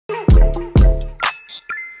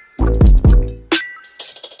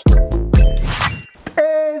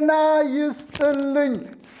ይስጥልኝ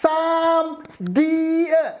ሳምዲ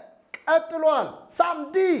ቀጥሏል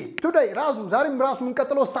ሳምዲ today ዛሬም ራሱ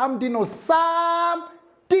እንቀጥለው ሳምዲ ነው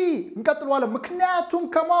ሳምዲ እንቀጥሏለን ምክንያቱም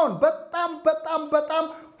ከማውን በጣም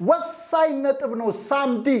ወሳኝ ነጥብ ነው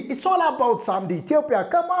ሳምዲ it's all about ሳምዲ ኢትዮጵያ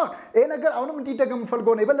ከማውን ይሄ ነገር አሁንም እንዲደገም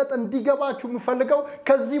ፈልገው ነው የበለጠ እንዲገባችሁ ምፈልገው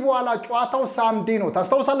ከዚህ በኋላ ጨዋታው ሳምዲ ነው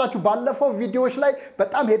ታስተውሳላችሁ ባለፈው ቪዲዮዎች ላይ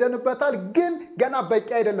በጣም ሄደንበታል ግን ገና በቂ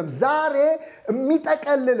አይደለም ዛሬ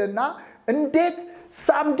የሚጠቀልልና እንዴት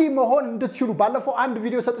ሳምዲ መሆን እንድትችሉ ባለፈው አንድ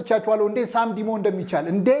ቪዲዮ ሰጥቻችኋለሁ እንዴት ሳምዲ መሆን እንደሚቻል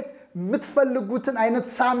እንዴት ምትፈልጉትን አይነት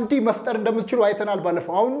ሳምዲ መፍጠር እንደምትችሉ አይተናል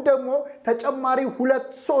ባለፈው አሁን ደግሞ ተጨማሪ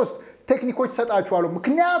 2-3 ቴክኒኮች ሰጣችኋለሁ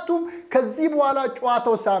ምክንያቱም ከዚህ በኋላ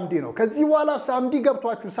ጨዋታው ሳምዲ ነው ከዚህ በኋላ ሳምዲ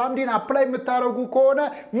ገብቷችሁ ሳምዲን አፕላይ የምታረጉ ከሆነ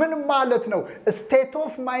ምን ማለት ነው ስቴት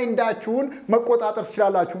ኦፍ ማይንዳችሁን መቆጣጠር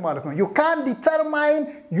ትችላላችሁ ማለት ነው you can determine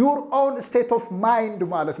your own state of mind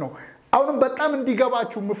ማለት ነው አሁንም በጣም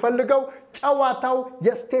እንዲገባችሁ ምፈልገው ጨዋታው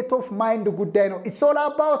የስቴት ኦፍ ማይንድ ጉዳይ ነው it's all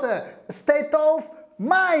about state of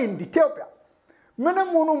mind ኢትዮጵያ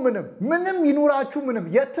ምንም ይኑራችሁ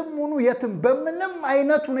የትም ሁኑ የትም በምንም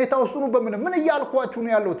አይነት ሁኔታ ውስጥ ነው በምንም ምን ያልኳችሁ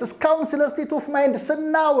ነው ያለው እስካሁን ስለ ስቴት ኦፍ ማይንድ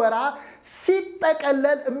ስናወራ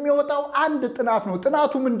ሲጠቀለል የሚወጣው አንድ ጥናት ነው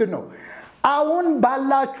ጥናቱ ምንድነው አሁን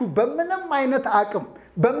ባላችሁ በምንም አይነት አቅም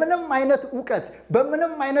በምንም አይነት ዕውቀት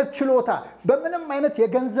በምንም አይነት ችሎታ በምንም አይነት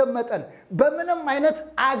የገንዘብ መጠን በምንም አይነት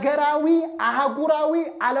አገራዊ አህጉራዊ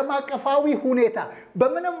ዓለማቀፋዊ ሁኔታ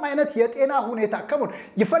በምንም አይነት የጤና ሁኔታ ከመሆን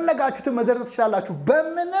ይፈልጋችሁት መዘርዘር ትችላላችሁ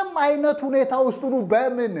በምንም አይነት ሁኔታ ውስጥ ነው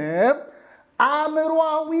በምንም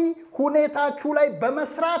አእምሮአዊ ሁኔታችሁ ላይ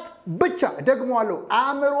በመስራት ብቻ ደግሞአለው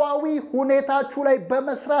አእምሮአዊ ሁኔታችሁ ላይ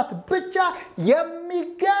በመስራት ብቻ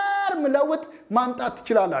የሚገርም ለውጥ ማምጣት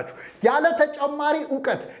ትችላላችሁ ያለ ተጨማሪ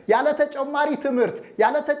ዕውቀት ያለ ተጨማሪ ትምህርት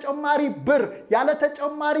ያለ ተጨማሪ ብር ያለ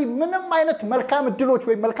ተጨማሪ ምንም አይነት መልካም እድሎች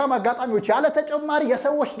ወይ መልካም አጋጣሚዎች ያለ ተጨማሪ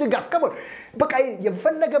የሰዎች ድጋፍ ከመሆን በቃ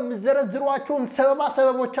የፈለገ ምዘረዝሯቸውን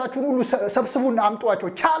ሰበቦቻችሁን ሁሉ ሰብስቡና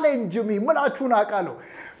አምጧቸው ቻሌንጅ ምላችሁን አቃለው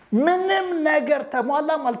ምንም ነገር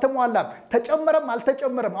ተሟላም አልተሟላም ተጨመረም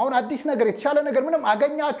አልተጨመረም አሁን አዲስ ነገር የተሻለ ነገር ምንም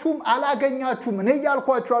አገኛችሁም አላገኛችሁም እኔ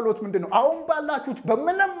ያልኳችሁ አሉት ምንድነው አሁን ባላችሁት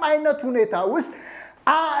በምንም አይነት ሁኔታ ውስጥ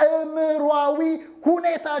አእምሮአዊ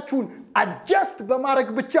ሁኔታችሁን adjust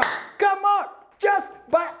በማድረግ ብቻ come on just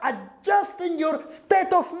by adjusting your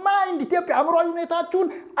state of mind ኢትዮጵያ አእምሮአዊ ሁኔታችሁን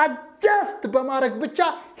adjust በማድረግ ብቻ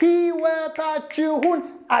ህይወታችሁን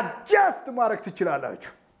adjust ማድረግ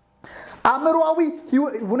ትችላላችሁ አእምሮአዊ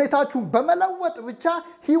ሁኔታችሁን በመለወጥ ብቻ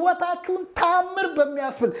ህይወታችሁን ታምር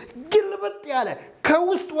በሚያስብል ግልብጥ ያለ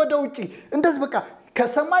ከውስጥ ወደ ውጪ እንደዚህ በቃ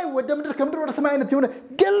ከሰማይ ወደ ምድር ከምድር ወደ ሰማይ አይነት የሆነ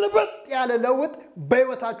ግልብጥ ያለ ለውጥ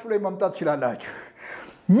በህይወታችሁ ላይ ማምጣት ትችላላችሁ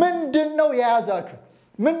ምንድነው የያዛችሁ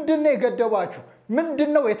ምንድነው የገደባችሁ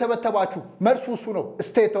ምንድነው የተበተባችሁ መልሱ እሱ ነው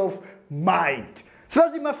state of mind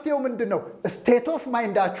ስለዚህ መፍትሄው ምንድነው state of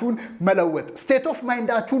mindአችሁን መለወጥ state of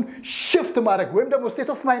mindአችሁን shift ማድረግ ወይም ደግሞ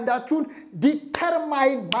state of mindአችሁን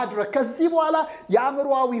determine ማድረግ ከዚህ በኋላ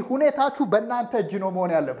የአእምሮአዊ ሁኔታችሁ በእናንተ እጅ ነው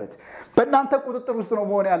መሆን ያለበት በእናንተ ቁጥጥር ውስጥ ነው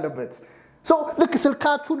መሆን ያለበት ልክ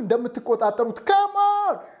ስልካችሁን እንደምትቆጣጠሩት come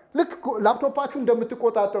on ልክ ላፕቶፓችሁን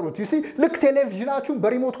እንደምትቆጣጠሩት you see ልክ ቴሌቪዥናችሁን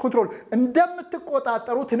በሪሞት ኮንትሮል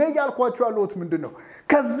እንደምትቆጣጠሩት እኔ ያልኳችሁ ያለሁት ምንድነው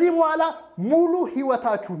ከዚህ በኋላ ሙሉ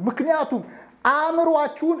ህይወታችሁን ምክንያቱም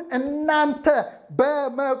አእምሮአችሁን እናንተ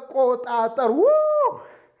በመቆጣጠር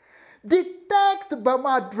ዲቴክት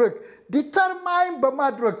በማድረግ ዲተርማይን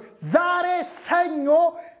በማድረግ ዛሬ ሰኞ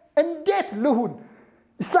እንዴት ልሁን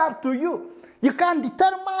it's up to you you can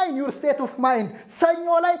determine your state of mind ሰኞ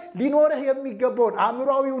ላይ ሊኖርህ የሚገባውን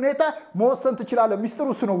አእምሮአዊ ሁኔታ መወሰን ትችላለህ ሚስጥሩ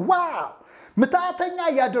እሱ ነው ዋው ምታተኛ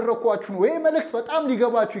ያደረኳችሁ ነው ይሄ መልእክት በጣም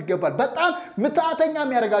ሊገባችሁ ይገባል በጣም ምታተኛ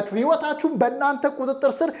የሚያደርጋችሁ ህይወታችሁን በእናንተ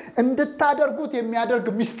ቁጥጥር ስር እንድታደርጉት የሚያደርግ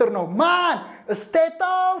ሚስጥር ነው ማን state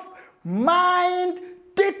of mind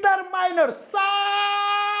determiner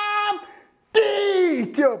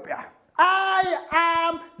ኢትዮጵያ I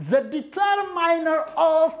am the determiner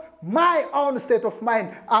of my own state of mind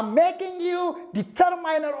I'm making you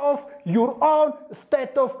determiner of your own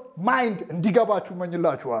state of mind እንዲገባችሁ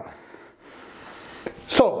መኝላችኋል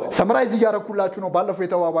summarize ያረኩላችሁ ነው ባለፈው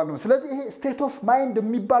የተባባልነው ስለዚህ ይሄ state of mind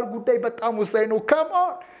የሚባል ጉዳይ በጣም ወሳኝ ነው come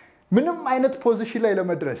on ምንም አይነት ፖዚሽን ላይ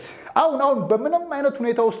ለመድረስ አሁን በምንም አይነት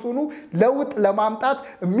ሁኔታ ውስጥ ሆኑ ለውጥ ለማምጣት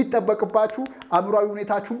የሚጠበቅባችሁ አእምሮአዊ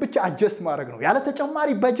ሁኔታችሁን ብቻ adjust ማድረግ ነው ያለ ተጨማሪ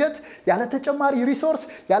በጀት ያለ ተጨማሪ ሪሶርስ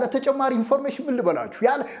ያለ ተጨማሪ ኢንፎርሜሽን ምን ልበላችሁ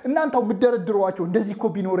ያለ እናንተው ምደረድሯቸው እንደዚህ እኮ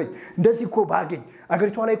ቢኖረኝ እንደዚህ እኮ ባገኝ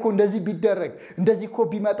አገሪቷ ላይ እኮ እንደዚህ ቢደረግ እንደዚህ እኮ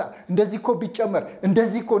ቢመጣ እንደዚህ እኮ ቢጨመር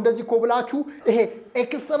እንደዚህ እኮ ብላችሁ ይሄ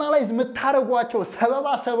ኤክስተርናላይዝ የምታረጓቸው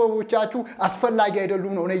ሰበቦቻችሁ አስፈላጊ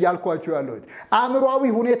አይደሉም ነው እኔ ያልኳችሁ ያለሁት አእምሮአዊ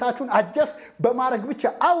ሁኔታችሁን አጀስት በማድረግ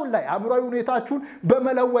ብቻ አሁን ላይ አእምሮአዊ ሁኔታችሁን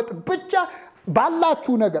በመለወጥ ብቻ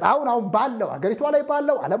ባላችሁ ነገር አሁን ባለው አገሪቷ ላይ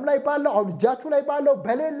ባለው ዓለም ላይ ባለው አሁን እጃችሁ ላይ ባለው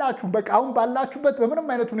በሌላችሁ በቃ አሁን ባላችሁበት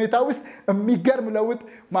በምንም አይነት ሁኔታ ውስጥ የሚገርም ለውጥ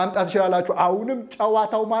ማምጣት ይችላልላችሁ አሁንም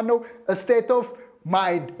ጨዋታው ማን ነው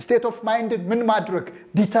state of mind ምን ማድረግ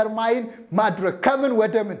ዲተርማይን ማድረግ ከምን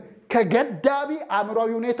ወደ ምን ከገዳቢ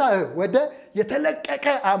አእምሮአዊ ሁኔታ ወደ የተለቀቀ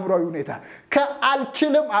አእምሮአዊ ሁኔታ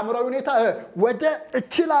ከአልችልም አእምሮአዊ ሁኔታ ወደ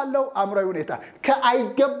እችላለሁ አእምሮአዊ ሁኔታ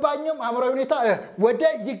ከአይገባኝም አእምሮአዊ ሁኔታ ወደ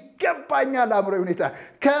ይገባኛል አእምሮአዊ ሁኔታ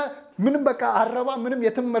ከምንም በቃ አረባ ምንም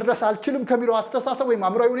የትም መድረስ አልችልም ከሚለው አስተሳሰብ ወይ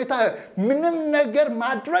አእምሮአዊ ሁኔታ ምንም ነገር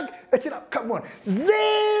ማድረግ እችላለሁ come on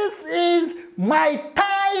this is my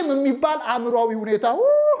time የሚባል አእምሮአዊ ሁኔታ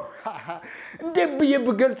እንደብዬ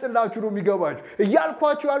በገልጽላችሁ ነው የሚገባችሁ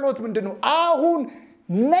እያልኳችሁ ያለሁት ምንድነው አሁን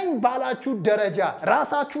ነኝ ባላችሁ ደረጃ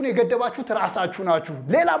ራሳችሁን የገደባችሁት ራሳችሁ ናችሁ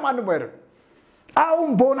ሌላ ማንም አይደለም አሁን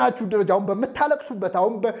ቦናችሁ ደረጃ አሁን በመታለቅሱበት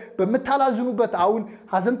አሁን በመታላዝኑበት አሁን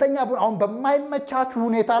ሐዘንተኛ አሁን በማይመቻችሁ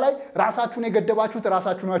ሁኔታ ላይ ራሳችሁን የገደባችሁት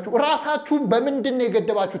ራሳችሁ ናችሁ ራሳችሁን በምንድነው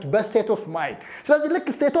የገደባችሁት በስቴት ኦፍ ማይንድ ስለዚህ ልክ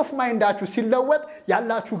ስቴት ኦፍ ማይንዳችሁ ሲለወጥ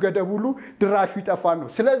ያላችሁ ገደብ ሁሉ ድራሹ ይጠፋል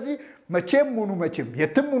ነው ስለዚህ መቼም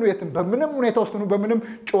የትም በምንም ሁኔታ ውስጥ በምንም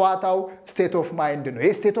ጨዋታው ስቴት ኦፍ ማይንድ ነው ይሄ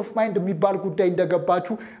ስቴት ኦፍ ማይንድ የሚባል ጉዳይ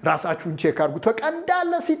እንደገባችሁ ራሳችሁን ቼክ አድርጉት በቃ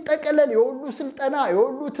እንዳለ ሲጠቀለል የሁሉ ስልጠና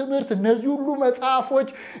የሁሉ ትምህርት እነዚህ ሁሉ መጽሐፎች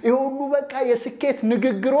የሁሉ በቃ የስኬት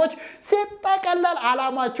ንግግሮች ሲጠቀለል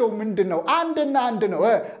ዓላማቸው ምንድነው አንድና አንድ ነው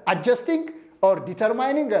adjusting or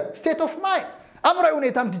determining a state of mind አምራዊ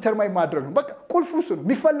ሁኔታን ዲተርማይን ማድረግ ነው በቃ ቁልፉ እሱ ነው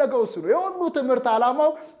የሚፈልገው እሱ ነው የሁሉ ትምህርት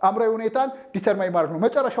ዓላማው አምራዊ ሁኔታን ዲተርማይን ማድረግ ነው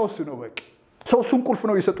መጨረሻው እሱ ነው በቃ ሶስቱን ቁልፍ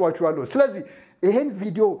ነው ይሰጧችሁ ያለው ስለዚህ ይሄን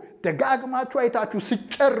ቪዲዮ ደጋግማችሁ አይታችሁ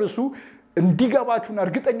ሲጨርሱ እንዲገባችሁና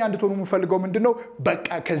እርግጠኛ እንድትሆኑ የምፈልገው ምንድነው በቃ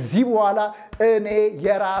ከዚህ በኋላ እኔ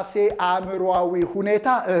የራሴ አእምሮአዊ ሁኔታ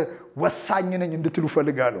ወሳኝ ነኝ እንድትሉ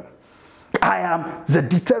ፈልጋለሁ I am the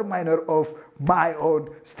determiner of my own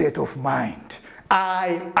state of mind I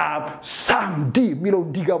am Samdi ሚለው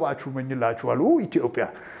እንዲገባችሁ መኝላችኋለሁ ኢትዮጵያ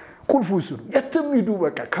ቁልፉ እሱ ነው የትም ሂዱ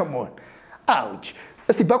በቃ come on ouch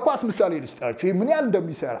እስቲ በኳስ ምሳሌ ልስጣችሁ ይሄ ምን ያህል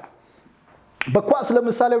እንደሚሰራ በኳስ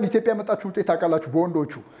ለምሳሌ ኢትዮጵያ መጣችሁ ውጤት ታውቃላችሁ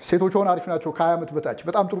በወንዶቹ ሴቶች ሆነ አሪፍ ናቸው ከ20 ዓመት በታች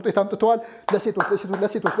በጣም ጥሩ ውጤት አምጥተዋል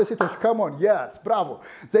ለሴቶች come on yes bravo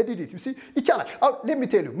they did it you see ይቻላል let me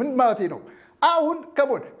tell you ምን ማለት ነው አሁን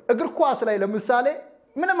come on እግር ኳስ ላይ ለምሳሌ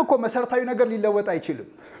ምንም እኮ መሰረታዊ ነገር ሊለወጥ አይችልም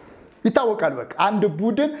ይታወቃል በቃ አንድ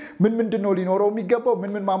ቡድን ምንድነው ሊኖረው የሚገባው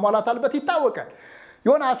ምን ማሟላት አለበት ይታወቃል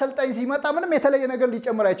የሆነ አሰልጣኝ ሲመጣ ምንም የተለየ ነገር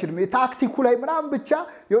ሊጨምር አይችልም የታክቲኩ ላይ ምናም ብቻ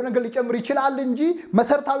የሆነ ነገር ሊጨምር ይችላል እንጂ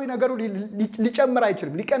መሰረታዊ ነገሩ ሊጨምር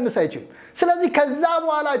አይችልም ሊቀንስ አይችልም ስለዚህ ከዛ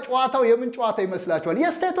በኋላ ጨዋታው የምን ጨዋታ ይመስላችኋል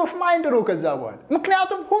የስቴት ኦፍ ማይንድ ነው ከዛ በኋላ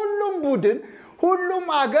ምክንያቱም ሁሉም ቡድን ሁሉም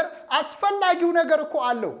ሀገር አስፈላጊው ነገር እኮ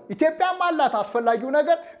አለው ኢትዮጵያም አላት አስፈላጊው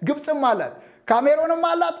ነገር ግብጽም አላት ካሜሮንም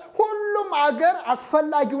አላት ሁሉም ሀገር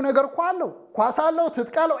አስፈላጊው ነገር እኮ አለው ኳስ አለው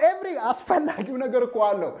ትጥቃለው ኤቭሪ አስፈላጊው ነገር እኮ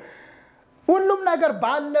አለው ሁሉም ነገር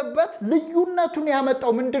ባለበት ልዩነቱን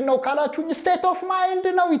ያመጣው ምንድነው ካላችሁኝ ስቴት ኦፍ ማይንድ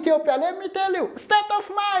ነው ኢትዮጵያ let me tell you state of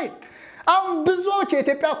mind አሁን ብዙዎች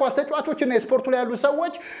የኢትዮጵያ ኳስ ተጫዋቾችና የስፖርቱ ላይ ያሉ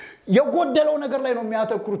ሰዎች የጎደለው ነገር ላይ ነው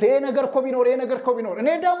የሚያተኩሩት ይሄ ነገር እኮ ቢኖር እኔ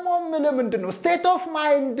ደግሞ ምንድነው ስቴት ኦፍ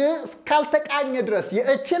ማይንድ እስካልተቃኘ ድረስ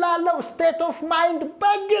የእችላለሁ ስቴት ኦፍ ማይንድ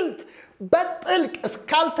በግልጽ በጥልቅ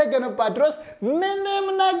እስካልተገነባ ድረስ ምንም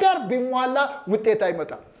ነገር ቢሟላ ውጤት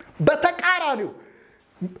አይመጣም በተቃራኒው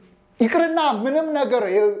ይቅርና ምንም ነገር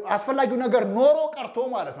አስፈላጊው ነገር ኖሮ ቀርቶ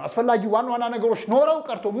ማለት ነው አስፈላጊ ዋና ነገሮች ኖረው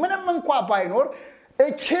ቀርቶ ምንም እንኳን ባይኖር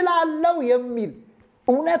እችላለሁ የሚል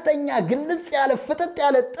እውነተኛ ግልጽ ያለ ፍጥጥ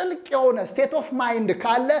ያለ ጥልቅ የሆነ ስቴት ኦፍ ማይንድ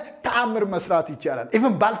ካለ ተአምር መስራት ይቻላል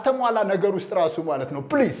ኢቭን ባልተሟላ ነገር ውስጥ ራሱ ማለት ነው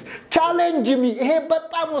ፕሊዝ ቻሌንጅ ሚ ይሄ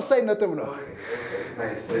በጣም ወሳኝ ነጥብ ነው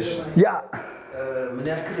ያ ምን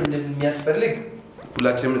ያክል እንደሚያስፈልግ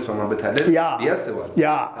ሁላችንም እንስማማበታለን ያስባል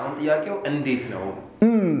አሁን ጥያቄው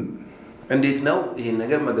እንዴት ነው ይሄን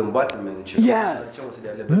ነገር መገንባት የምንችለው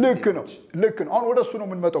ልክ ነው አሁን ወደሱ ነው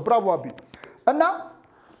የምንመጣው ብራቮ አቢ እና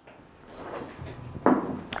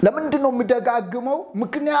ለምንድነው የምደጋግመው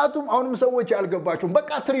ምክንያቱም አሁንም ሰዎች ያልገባቸው በቃ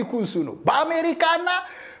ትሪኩ እሱ ነው በአሜሪካና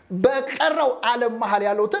በቀረው ዓለም መሃል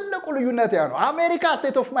ያለው ትልቁ ልዩነት ያ ነው አሜሪካ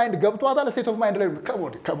ስቴት ኦፍ ማይንድ ገብቷታል ስቴት ኦፍ ማይንድ ላይ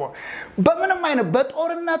ከሞድ በምንም አይነት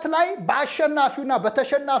በጦርነት ላይ በአሸናፊውና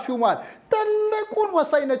በተሸናፊው ማለት ትልቁን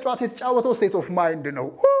ወሳኝነት ጨዋታ የተጫወተው ስቴት ኦፍ ማይንድ ነው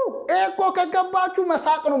እኮ ከገባችሁ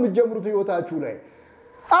መሳቅ ነው የምትጀምሩት ህይወታችሁ ላይ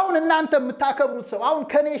አሁን እናንተ የምታከብሩት ሰው አሁን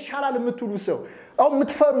ከኔ ይሻላል የምትሉት ሰው አሁን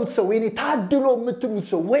የምትፈሩት ሰው ወይኔ ታድሎ የምትሉት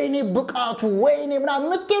ሰው ወይኔ ብቃቱ ወይኔ ምናምን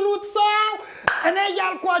የምትሉት ሰው እኔ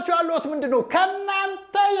ያልኳችሁ ያለሁት ምንድነው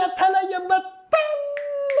ከናንተ የተለየበት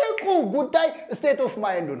ትልቁ ጉዳይ ስቴት ኦፍ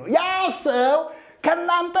ማይንዱ ነው ያ ሰው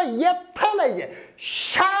ከናንተ የተለየ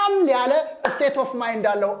ሻል ያለ ስቴት ኦፍ ማይንድ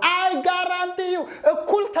አለው አይ ጋራንቲ ዩ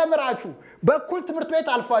እኩል ተምራችሁ በእኩል ትምህርት ቤት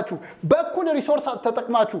አልፋችሁ በእኩል ሪሶርስ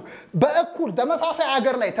ተጠቅማችሁ በእኩል ተመሳሳይ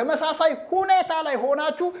ሀገር ላይ ተመሳሳይ ሁኔታ ላይ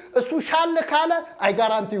ሆናችሁ እሱ ሻል ካለ አይ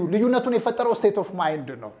ጋራንቲ ዩ ልዩነቱን የፈጠረው ስቴት ኦፍ ማይንድ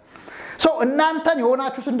ነው ሶ እናንተን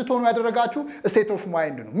የሆናችሁት እንድትሆኑ ያደረጋችሁ ስቴት ኦፍ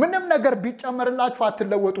ማይንድ ነው ምንም ነገር ቢጨመርላችሁ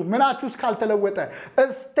አትለወጡ ምናችሁ እስካልተለወጠ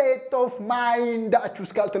ስቴት ኦፍ ማይንዳችሁ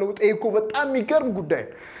እስካልተለወጠ እኮ በጣም የሚገርም ጉዳይ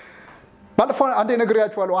ባለፈው አንዴ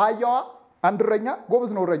ነግሬያችኋለሁ አህያዋ አንድረኛ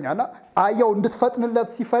ጎበዝ ነው እረኛና አህያው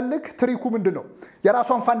እንድትፈጥንለት ሲፈልግ ትሪኩ ምንድነው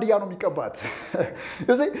የራሷን ፋንድያ ነው የሚቀባት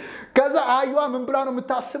እዚህ ከዛ አህያዋ ምን ብላ ነው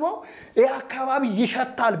የምታስበው ይሄ አካባቢ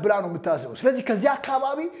ይሸታል ብላ ነው የምታስበው ስለዚህ ከዚህ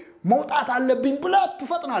አካባቢ መውጣት አለብኝ ብላ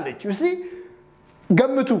ትፈጥናለች እሺ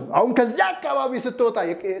ገምቱ አሁን ከዚህ አካባቢ ስትወጣ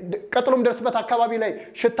ቀጥሎም ደርስበት አካባቢ ላይ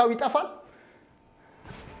ሽታው ይጠፋል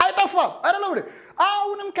አይጠፋም አይደለም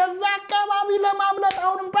አሁንም ከዛ አካባቢ ለማምለጥ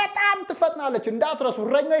አሁንም በጣም ትፈጥናለች እንዳትረሱ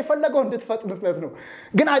እረኛው የፈለገው እንድትፈጥንለት ነው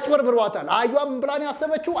ግን አጭበርብሯታል አህያዋ ምን ብላ ነው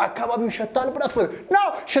ያሰበችው አካባቢው ይሸታል ብላ ነው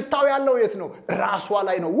ሽታው ያለው የት ነው ራሷ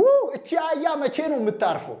ላይ ነው እቺ አህያ መቼ ነው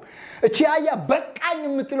የምታርፈው እቺ አህያ በቃኝ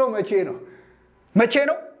የምትለው መቼ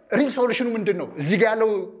ነው ሪል ሶሉሽኑ ምንድነው እዚህ ጋር ያለው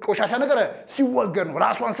ቆሻሻ ነገር ሲወገድ ነው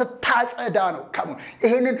ራሷን ስታጸዳ ነው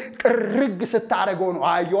ይሄንን ጥርግ ስታረገው ነው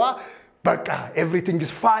አህያዋ በቃ everything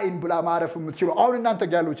is fine ብላ ማረፍ የምትችለው አሁን እናንተ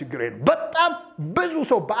ጋር ያለው ችግር ነው በጣም ብዙ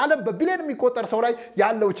ሰው በአለም በቢሊየን የሚቆጠር ሰው ላይ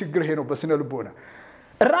ያለው ችግር ነው በስነ ልቦና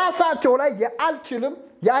ራሳቸው ላይ የአልችልም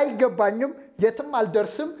ያይገባኝም የትም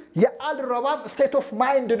አልደርስም የአልረባም ስቴት ኦፍ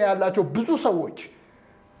ማይንድ ነው ያላቸው ብዙ ሰዎች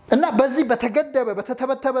እና በዚህ በተገደበ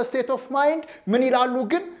በተተበተበ ስቴት ኦፍ ማይንድ ምን ይላሉ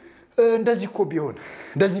ግን እንደዚህ እኮ ቢሆን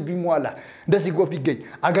እንደዚህ ቢሟላ እንደዚህ ጎብ ይገኝ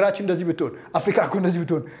አገራችን እንደዚህ ብትሆን አፍሪካ እኮ እንደዚህ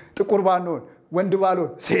ብትሆን ጥቁር ባንሆን ወንድ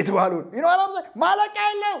ባልሆን ሴት ባልሆን ማለቂያ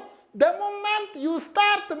የለው the moment you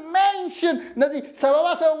start mention እነዚህ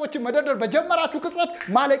ሰበቦች መደርደር በጀመራችሁ ቅጽበት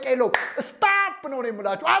ማለቂያ የለው ስታፕ ነው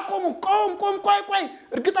የምላችሁ አቁሙ ቆይ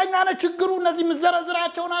እርግጠኛ ነኝ ችግሩ እነዚህ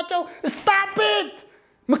ምዘረዝራቸው ናቸው ስታፕ ኢት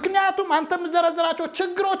ምክንያቱም አንተ ምዘረዝራቸው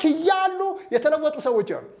ችግሮች ይያሉ የተለወጡ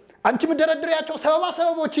ሰዎች አሉ አንቺ ምደረድሪያቸው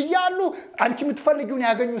ሰበቦች ይያሉ አንቺ ምትፈልጊውን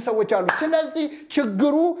ያገኙ ሰዎች አሉ ስለዚህ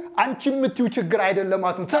ችግሩ አንቺ ምትዩ ችግር አይደለም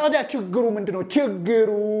ማለት ነው ታዲያ ችግሩ ምንድነው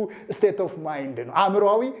ችግሩ ስቴት ኦፍ ማይንድ ነው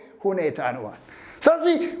አእምሮአዊ ሁኔታ ነው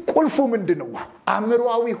ስለዚህ ቁልፉ ምንድነው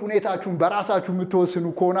አእምሮአዊ ሁኔታችሁን በራሳችሁ ምትወስኑ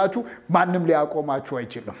ከሆናችሁ ማንም ሊያቆማችሁ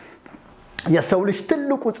አይችልም የሰው ልጅ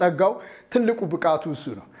ትልቁ ጸጋው ትልቁ ብቃቱ እሱ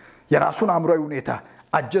ነው የራሱን አእምሮአዊ ሁኔታ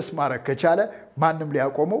አጀስ ማረክ ከቻለ ማንም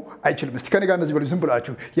ሊያቆመው አይችልም እስቲ ከኔ ጋር እንደዚህ በሉ ዝም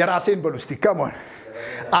ብላችሁ የራሴን በሉ እስቲ ከማን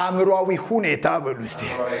አእምሮአዊ ሁኔታ በሉ እስቲ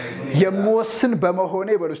የምወስን በመሆኔ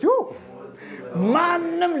በሉ እስቲ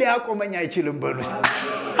ማንም ሊያቆመኝ አይችልም በሉ እስቲ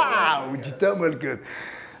አውጅ ተመልከት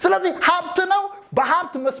ስለዚህ ሀብት ነው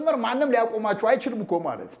በሀብት መስመር ማንም ሊያቆማችሁ አይችልም እኮ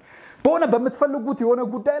ማለት በሆነ በመትፈልጉት የሆነ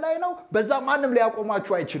ጉዳይ ላይ ነው በዛ ማንም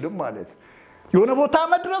ሊያቆማችሁ አይችልም ማለት የሆነ ቦታ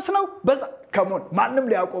መድረስ ነው በዛ ከሞን ማንም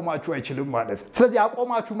ሊያቆማችሁ አይችልም ማለት ስለዚህ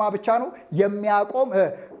አቆማችሁ ብቻ ነው የሚያቆም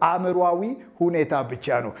አእምሮአዊ ሁኔታ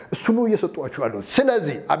ብቻ ነው እሱ ነው እየሰጧችሁ ያለው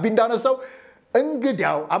ስለዚህ አቢ እንዳነሳው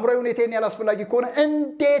እንግዲያው አእምሮአዊ ሁኔታን ያላስፈልጊ ከሆነ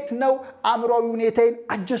እንዴት ነው አእምሮአዊ ሁኔታን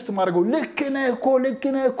አጀስት ማድረገው ልክ ነህ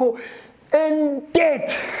እኮ እንዴት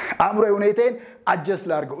አእምሮአዊ ሁኔታን አጀስት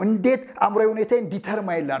ላድርገው እንዴት አእምሮአዊ ሁኔታን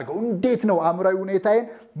ዲተርማይን ላድርገው እንዴት ነው አእምሮአዊ ሁኔታን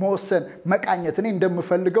መወሰን መቃኘት እኔ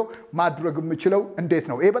እንደምፈልገው ማድረግ የምችለው እንዴት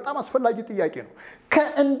ነው ይሄ በጣም አስፈላጊ ጥያቄ ነው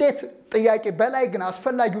ከእንዴት ጥያቄ በላይ ግን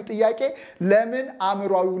አስፈላጊው ጥያቄ ለምን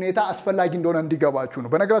አእምሮአዊ ሁኔታ አስፈላጊ እንደሆነ እንዲገባችሁ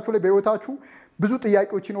ነው በነገራችሁ ላይ በህይወታችሁ ብዙ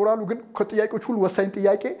ጥያቄዎች ይኖራሉ ግን ከጥያቄዎች ሁሉ ወሳኝ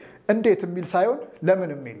ጥያቄ እንዴት የሚል ሳይሆን ለምን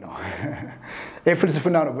የሚል ነው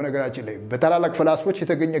ፍልስፍና ነው በነገራችን ላይ በታላላቅ ፈላስፎች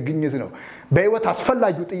የተገኘ ግኝት ነው በህይወት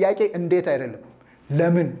አስፈላጊው ጥያቄ እንዴት አይደለም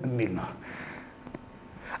ለምን የሚል ነው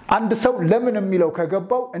አንድ ሰው ለምን የሚለው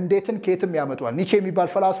ከገባው እንዴትን ከየትም ያመጣዋል ኒቼ የሚባል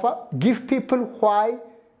ፈላስፋ give people why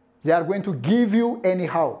they are going to give you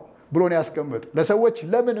anyhow ብሎ ነው ያስቀምጥ ለሰዎች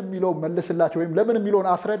ለምን የሚለው መልስላቸው ወይም ለምን የሚለውን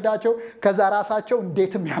አስረዳቸው ከዛ ራሳቸው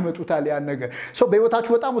እንዴትም ያመጡታል ያን ነገር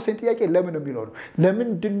በህይወታችሁ በጣም ወሳኝ ጥያቄ ለምን የሚለው ነው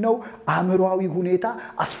ለምንድነው አእምሮአዊ ሁኔታ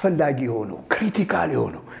አስፈላጊ ሆኖ ክሪቲካል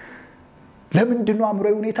ሆኖ ለምንድነው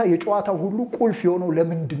አእምሮአዊ ሁኔታ የጨዋታው ሁሉ ቁልፍ ሆኖ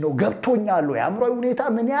ለምንድነው ገብቶኛል ወይ አእምሮአዊ ሁኔታ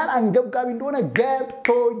ምን ያህል አንገብጋቢ እንደሆነ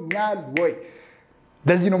ገብቶኛል ወይ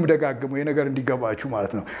ለዚህ ነው መደጋገሙ የነገር እንዲገባችሁ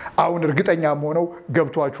ማለት ነው አሁን እርግጠኛ ሆነው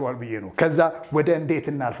ገብቷችኋል ብዬ ነው ከዛ ወደ እንዴት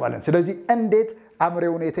እናልፋለን ስለዚህ እንዴት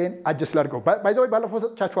አእምሮአዊ ሁኔታን አጀስት ላድርገው ባይዘው ባለፈው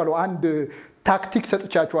ሰጥቻችኋለሁ አንድ ታክቲክ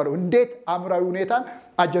ሰጥቻችኋለሁ እንዴት አእምሮአዊ ሁኔታን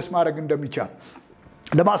አጀስት ማድረግ እንደሚቻል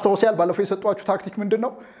ለማስተዋወስ ያህል ባለፈው የሰጧችሁ ታክቲክ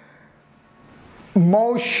ምንድነው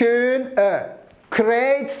motion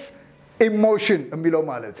creates emotion የሚለው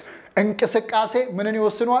ማለት እንቅስቃሴ ምንን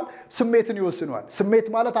ይወስነዋል ስሜትን ይወስነዋል ስሜት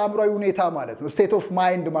ማለት አእምሮአዊ ሁኔታ ማለት ነው state of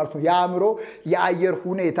mind ማለት ነው የአእምሮ የአየር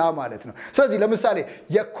ሁኔታ ማለት ነው ስለዚህ ለምሳሌ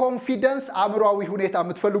የኮንፊደንስ አእምሮአዊ ሁኔታ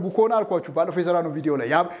የምትፈልጉ ከሆነ አልኳችሁ ባለፈው የሰራነው ቪዲዮ ላይ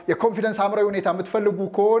የኮንፊደንስ አእምሮአዊ ሁኔታ የምትፈልጉ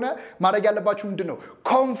ከሆነ ማድረግ ያለባችሁ ምንድነው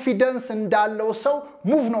ኮንፊደንስ እንዳለው ሰው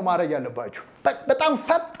ሙቭ ነው ማድረግ ያለባችሁ በጣም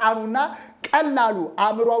ፈጣኑና ቀላሉ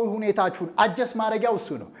አእምሮአዊ ሁኔታችሁን አጀስት ማድረጊያው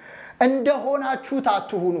እሱ ነው እንደሆናችሁ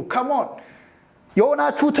ታትሁኑ ከሞን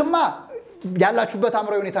የሆናችሁትማ ያላችሁበት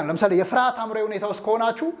አእምሮአዊ ሁኔታ ነው ለምሳሌ የፍርሃት አእምሮአዊ ሁኔታ ውስጥ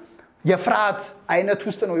ከሆናችሁ የፍርሃት አይነት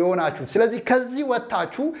ውስጥ ነው የሆናችሁት ስለዚህ ከዚህ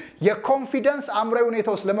ወጣችሁ የኮንፊደንስ አእምሮአዊ ሁኔታ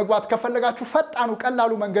ውስጥ ለመግባት ከፈለጋችሁ ፈጣኑ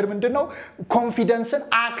ቀላሉ መንገድ ምንድነው ኮንፊደንስን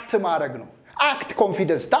አክት ማድረግ ነው አክት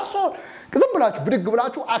ኮንፊደንስ ታሶ ዝም ብላችሁ ብድግ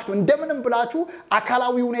ብላችሁ አክት እንደምንም ብላችሁ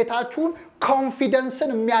አካላዊ ሁኔታችሁን ኮንፊደንስን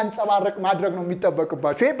የሚያንጸባርቅ ማድረግ ነው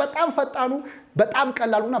የሚጠበቅባችሁ ይሄ በጣም ፈጣኑ በጣም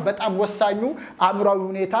ቀላሉና በጣም ወሳኙ አእምሮአዊ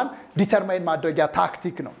ሁኔታን ዲተርማይን ማድረጊያ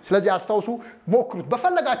ታክቲክ ነው ስለዚህ አስተውሱ ሞክሩት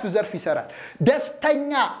በፈለጋችሁ ዘርፍ ይሰራል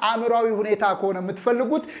ደስተኛ አእምሮአዊ ሁኔታ ከሆነ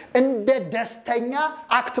የምትፈልጉት እንደ ደስተኛ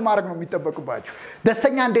አክት ማድረግ ነው የሚጠበቅባችሁ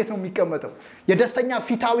ደስተኛ እንዴት ነው የሚቀመጠው የደስተኛ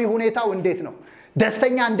ፊታዊ ሁኔታው እንዴት ነው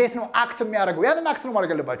ደስተኛ እንዴት ነው አክት የሚያደርገው ያንን አክት ነው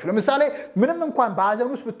ማድረግ አለባችሁ ለምሳሌ ምንም እንኳን በአዘን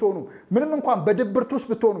ውስጥ ብትሆኑ ምንም እንኳን በድብርት ውስጥ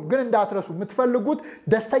ብትሆኑ ግን እንዳትረሱ የምትፈልጉት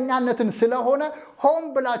ደስተኛነትን ስለሆነ ሆም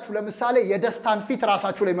ብላችሁ ለምሳሌ የደስታን ፊት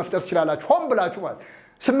ራሳችሁ ላይ መፍጠር ትችላላችሁ ሆም ብላችሁ ማለት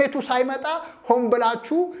ስሜቱ ሳይመጣ ሆም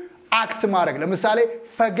ብላችሁ አክት ማድረግ ለምሳሌ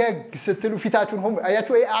ፈገግ ስትሉ ፊታችሁን ሆም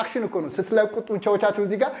አያችሁ ይሄ አክሽን እኮ ነው ስትለቁት ጡንቻዎቻችሁን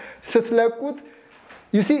እዚህ ጋር ስትለቁት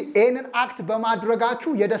you see ኤንን አክት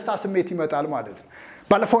በማድረጋችሁ የደስታ ስሜት ይመጣል ማለት ነው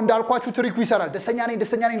ባለፈው እንዳልኳችሁ ትሪኩ ይሰራል ደስተኛ ነኝ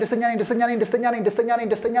ደስተኛ ነኝ ደስተኛ ነኝ ደስተኛ ነኝ ደስተኛ ነኝ ደስተኛ ነኝ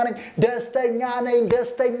ደስተኛ ነኝ ደስተኛ ነኝ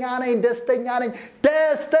ደስተኛ ነኝ ደስተኛ ነኝ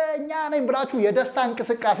ደስተኛ ነኝ ብላችሁ የደስታ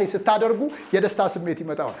እንቅስቃሴ ስታደርጉ የደስታ ስሜት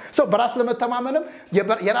ይመጣል ሶ በራስ ለመተማመንም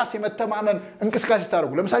የራስ የመተማመን እንቅስቃሴ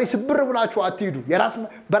ስታደርጉ ለምሳሌ ስብር ብላችሁ አትሂዱ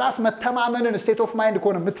በራስ መተማመንን ስቴት ኦፍ ማይንድ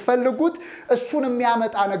ከሆነ የምትፈልጉት እሱን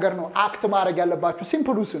የሚያመጣ ነገር ነው አክት ማድረግ ያለባችሁ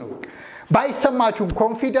ሲምፕሉስ ነው ባይሰማችሁም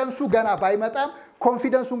ኮንፊደንሱ ገና ባይመጣም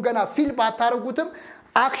ኮንፊደንሱን ገና ፊል ባታረጉትም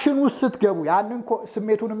አክሽን ውስጥ ስትገቡ ያንን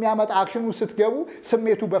ስሜቱን የሚያመጣ አክሽን ውስጥ ስትገቡ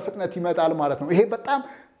ስሜቱ በፍጥነት ይመጣል ማለት ነው ይሄ በጣም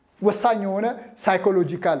ወሳኝ የሆነ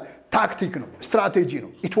ሳይኮሎጂካል ታክቲክ ነው ስትራቴጂ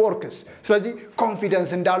ነው ኢት ወርክስ ስለዚህ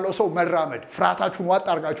ኮንፊደንስ እንዳለው ሰው መራመድ ፍርሃታችሁን ዋጥ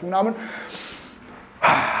አርጋችሁ ምናምን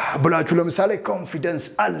ብላችሁ ለምሳሌ ኮንፊደንስ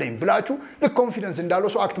አለኝ ብላችሁ ለኮንፊደንስ እንዳለው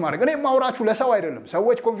ሰው አክት ማድረግ እኔ ማውራችሁ ለሰው አይደለም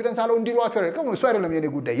ሰዎች ኮንፊደንስ አለው እንዲሏችሁ አይደለም እሱ አይደለም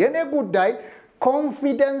የኔ ጉዳይ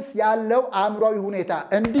ኮንፊደንስ ያለው አእምሮአዊ ሁኔታ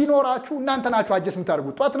እንዲኖራችሁ እናንተ ናችሁ አጀስ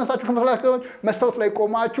የምታደርጉት ጧት ተነሳችሁ ከመፍላችሁ መስታወት ላይ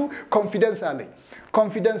ቆማችሁ ኮንፊደንስ አለኝ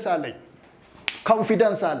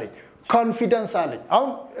አሁን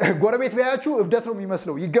ጎረቤት ቢያያችሁ እብደት ነው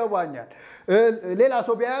የሚመስለው ይገባኛል ሌላ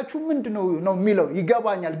ሰው ቢያያችሁ ምንድነው ነው የሚለው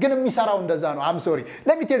ይገባኛል ግን የሚሰራው እንደዛ ነው አም ሶሪ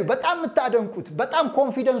ለሚቴሉ በጣም የምታደንቁት በጣም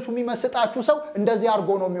ኮንፊደንሱ የሚመስጣችሁ ሰው እንደዚህ አርጎ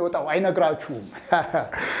ነው የሚወጣው አይነግራችሁም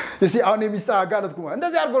እሺ አሁን የሚስጥር አጋለጥኩ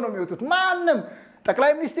እንደዚህ አርጎ ነው የሚወጡት ማንንም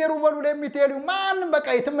ጠቅላይ ሚኒስቴሩ በሉ ለሚቴሉ ማንንም በቃ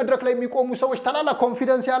የትም መድረክ ላይ የሚቆሙ ሰዎች ታላላ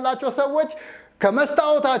ኮንፊደንስ ያላቸው ሰዎች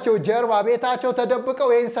ከመስታወታቸው ጀርባ ቤታቸው ተደብቀው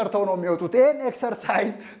ይሄን ሰርተው ነው የሚወጡት ይሄን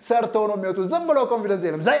ኤክሰርሳይዝ ሰርተው ነው የሚወጡት ዝም ብለው ኮንፊደንስ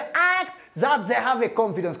የለም they act that they have a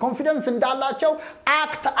confidence እንዳላቸው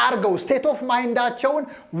አክት አርገው ስቴት ኦፍ ማይንዳቸውን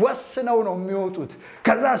ወስነው ነው የሚወጡት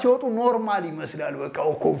ከዛ ሲወጡ ኖርማል ይመስላል በቃ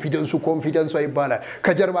ኮንፊደንሱ ይባላል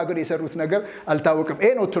ከጀርባ ግን የሰሩት ነገር አልታወቅም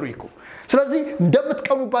ይሄ ነው ትሪኩ ስለዚህ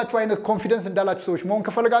እንደምትቀኑባችሁ አይነት ኮንፊደንስ እንዳላችሁ ሰዎች መሆን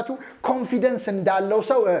ከፈለጋችሁ ኮንፊደንስ እንዳለው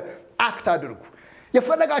ሰው አክት አድርጉ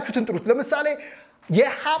የፈለጋችሁትን ጥሩት ለምሳሌ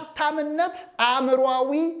የሀብታምነት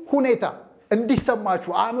አእምሮአዊ ሁኔታ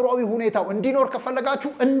እንዲሰማችሁ አእምሮአዊ ሁኔታው እንዲኖር ከፈለጋችሁ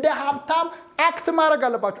እንደ ሀብታም አክት ማድረግ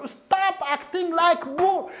አለባችሁ ስታፕ አክቲንግ ላይክ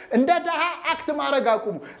ቡል እንደ ደሃ አክት ማድረግ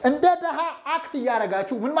አቁሙ እንደ ደሃ አክት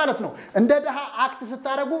ያረጋችሁ ምን ማለት ነው እንደ ደሃ አክት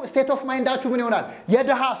ስታረጉ ስቴት ኦፍ ማይንዳችሁ ምን ይሆናል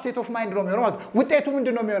የደሃ ስቴት ኦፍ ማይንድ ነው የሚሆነው ውጤቱ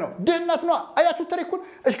ምንድነው የሚሆነው ድህነት ነው አያችሁ ትሪኩን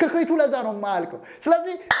እሽክርክሪቱ ለዛ ነው የማያልቀው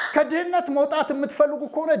ስለዚህ ከድህነት መውጣት የምትፈልጉ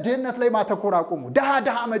ከሆነ ድህነት ላይ ማተኮር አቁሙ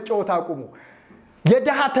ደሃ መጫወት አቁሙ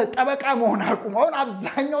የደሃ ተጠበቃ መሆን አቁሙ አሁን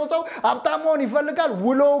አብዛኛው ሰው ሀብታም መሆን ይፈልጋል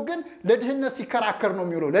ውሎ ግን ለድህነት ሲከራከር ነው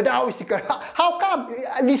የሚውለው ለደሃው ሀውካም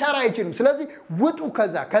ሊሰራ አይችልም ስለዚህ ውጡ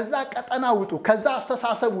ከዛ ቀጠና ውጡ ከዛ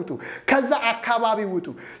አስተሳሰብ ውጡ ከዛ አካባቢ ውጡ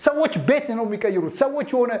ሰዎች ቤት ነው የሚቀይሩት ሰዎች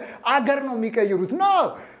የሆነ አገር ነው የሚቀይሩት ነው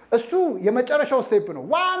እሱ የመጨረሻው ስቴፕ ነው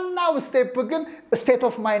ዋናው ስቴፕ ግን ስቴት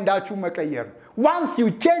ኦፍ ማይንዳችሁ መቀየር once you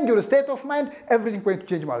change your state of mind everything going to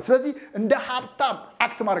change ማለት ስለዚህ እንደ ሀብታም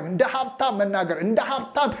አክት ማድረግ እንደ ሀብታም መናገር እንደ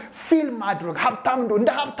ሀብታም ፊልም ማድረግ ሀብታም እንደ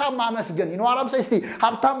ሀብታም ማመስገን ይኖራም እስቲ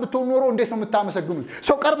ሀብታም ብትሆኑ ኖሮ እንዴት ነው የምታመሰግኑት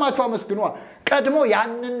ሰው ቀድማችሁ አመስግኗል ቀድሞ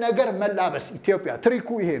ያንን ነገር መላበስ ኢትዮጵያ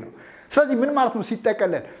ትሪኩ ይሄ ነው ስለዚህ ምን ማለት ነው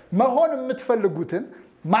ሲጠቀለል መሆን የምትፈልጉትን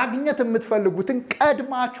ማግኘት የምትፈልጉትን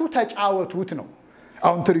ቀድማችሁ ተጫወቱት ነው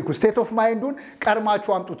አሁን ትሪኩ ስቴት ኦፍ ማይንዱን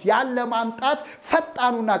ቀድማችሁ አምጡት ያለ ማምጣት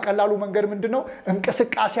ፈጣኑና ቀላሉ መንገድ ምንድነው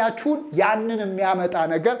እንቅስቃሴያችሁን ያንን የሚያመጣ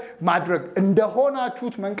ነገር ማድረግ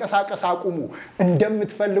እንደሆናችሁት መንቀሳቀስ አቁሙ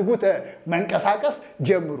እንደምትፈልጉት መንቀሳቀስ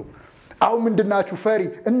ጀምሩ አሁን ምንድናችሁ ፈሪ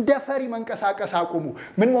እንደ ፈሪ መንቀሳቀስ አቁሙ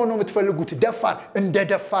ምን ሆኖ የምትፈልጉት ደፋር እንደ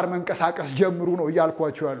ደፋር መንቀሳቀስ ጀምሩ ነው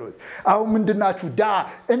ይያልኳችሁ ያሉት አሁን ምንድናችሁ ዳ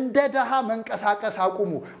እንደ ደሃ መንቀሳቀስ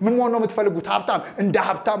አቁሙ ምን ሆኖ የምትፈልጉት ሀብታም እንደ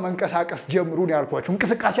ሀብታም መንቀሳቀስ ጀምሩ ነው ያልኳችሁ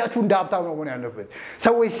እንቅስቃሴያችሁ እንደ ሀብታም ነው ሆነ ያለበት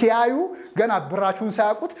ሰዎች ሲያዩ ገና ብራችሁን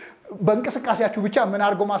ሳያውቁት በእንቅስቃሴያችሁ ብቻ ምን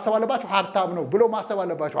አድርገው ማሰብ አለባችሁ ሀብታም ነው ብሎ ማሰብ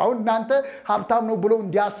አለባችሁ አሁን እናንተ ሀብታም ነው ብሎ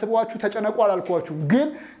እንዲያስቧችሁ ተጨነቁ አላልኳችሁ ግን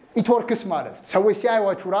ኢትወርክስ ማለት ሰዎች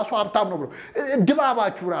ሲያዩዋችሁ ራሱ ሀብታም ነው ብሎ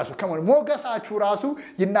ድባባችሁ ራሱ ከመሆነ ሞገሳችሁ ራሱ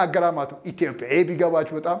ይናገራል ማለት ኢትዮጵያ ይሄ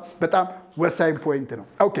ቢገባችሁ በጣም ወሳኝ ፖይንት ነው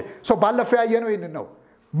ኦኬ ሶ ባለፈው ያየነው ይሄን ነው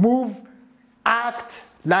move act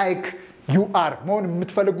like you are መሆን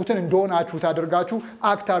የምትፈልጉትን እንደሆናችሁ ታደርጋችሁ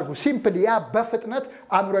አክት አድርጉ ሲምፕሊ ያ በፍጥነት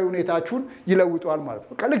አእምሮአዊ ሁኔታችሁን ይለውጣል ማለት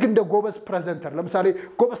ነው ልክ እንደ ጎበዝ ፕሬዘንተር ለምሳሌ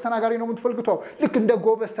ጎበዝ ተናጋሪ ነው የምትፈልጉት ልክ እንደ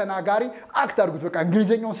ጎበዝ ተናጋሪ አክት አድርጉት በቃ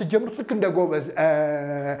እንግሊዘኛውን ሲጀምሩት ልክ እንደ ጎበዝ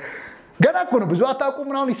ገና እኮ ነው ብዙ አታውቁም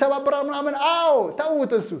ምናምን ይሰባበራል ምናምን አዎ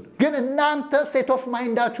ተውት እሱ ግን እናንተ ስቴት ኦፍ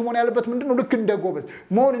ማይንዳችሁ መሆን ያለበት ምንድነው ልክ እንደ ጎበዝ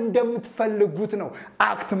መሆን እንደምትፈልጉት ነው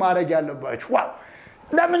አክት ማድረግ ያለባችሁ ዋው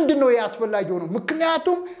ለምንድነው ያስፈልጋው ነው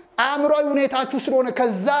ምክንያቱም አእምሮአዊ ሁኔታችሁ ስለሆነ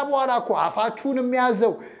ከዛ በኋላ እኮ አፋችሁን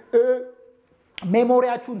የሚያዘው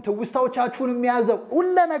ሜሞሪያችሁን ትውስታዎቻችሁን የሚያዘው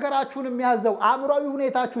ሁሉ ነገራችሁን የሚያዘው አእምሮአዊ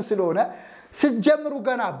ሁኔታችሁ ስለሆነ ስትጀምሩ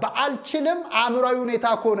ገና በአልችልም አእምሮአዊ ሁኔታ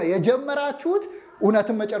ከሆነ የጀመራችሁት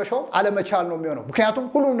እውነትም መጨረሻው አለመቻል ነው የሚሆነው ምክንያቱም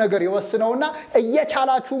ሁሉ ነገር ይወስነውና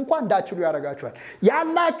እየቻላችሁ እንኳን እንዳትችሉ ያረጋችኋል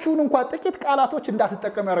ያላችሁን እንኳን ጥቂት ቃላቶች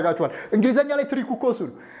እንዳትጠቀሙ ያረጋችኋል እንግሊዘኛ ላይ ትሪኩ እኮ እሱ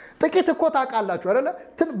ነው ጥቂት እኮ ታውቃላችሁ አይደለ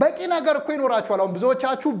በቂ ነገር እኮ ይኖራችኋል አሁን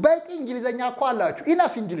ብዙዎቻችሁ በቂ እንግሊዘኛ እኮ አላችሁ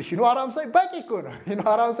ኢናፍ እንግሊሽ ነው አራምሳይ በቂ እኮ ነው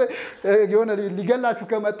አራምሳይ የሆነ ሊገላችሁ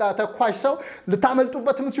ከመጣ ተኳሽ ሰው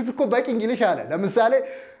ልታመልጡበት የምትችሉት እኮ በቂ እንግሊሽ አለ ለምሳሌ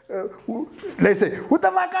ለሴ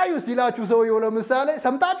ወጣማቃዩ ሲላችሁ ሰው ይወለ ለምሳሌ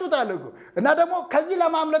ሰምታችሁታል እኮ እና ደግሞ ከዚህ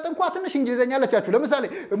ለማምለጥ እንኳን ትንሽ እንግሊዘኛ አለቻችሁ ለምሳሌ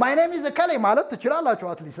my name is ከላይ ማለት ትችላላችሁ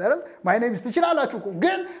አትሊስት አይደል my name is ትችላላችሁ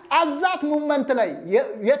ግን አዛት ሙቭመንት ላይ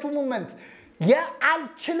የቱ ሙቭመንት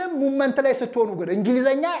የአልችልም ሙቭመንት ላይ ስትሆኑ ግን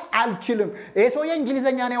እንግሊዘኛ አልችልም እሶየ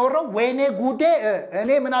እንግሊዘኛ ነው ያወራው ወይኔ ጉዴ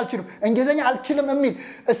እኔ ምን አልችልም እንግሊዘኛ አልችልም የሚል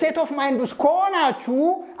ስቴት ኦፍ ማይንድ ውስጥ ከሆናችሁ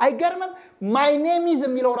አይገርምም my name is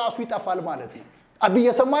የሚለው ራሱ ይጠፋል ማለት ነው አብይ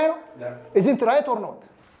የሰማይ ነው isn't right or not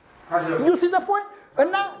you see the point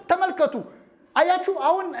እና ተመልከቱ አያችሁ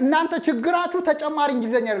አሁን እናንተ ችግራችሁ ተጨማሪ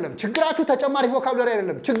እንግሊዘኛ አይደለም ችግራችሁ ተጨማሪ ቮካቡላሪ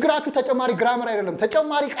አይደለም ችግራችሁ ተጨማሪ ግራመር አይደለም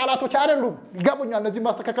ተጨማሪ ቃላቶች አይደሉም ይገቡኛል እነዚህ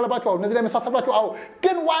ማስተካከለባችሁ አሁን እነዚህ ላይ መሳተፍላችሁ አዎ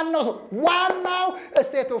ግን ዋናው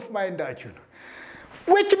ስቴት ኦፍ ማይንዳችሁ ነው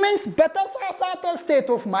which means በተሳሳተ state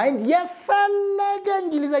of mind የፈለገ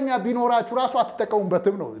እንግሊዘኛ ቢኖራችሁ ራሱ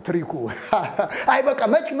አትጠቀሙበትም ነው ትሪኩ አይ በቃ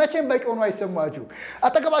መቼም በቂ ሆኖ አይሰማችሁ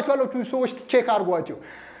አጠገባችሁ ያሉት ሰዎች ቼክ አድርጓቸው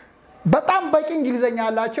በጣም በቂ እንግሊዘኛ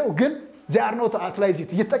አላቸው ግን they are not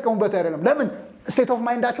utilized እየተጠቀሙበት አይደለም ለምን state of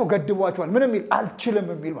mindዳቸው ገድቧቸዋል ምንም አልችልም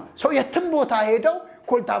የሚል ማለት ሰው የትም ቦታ ሄደው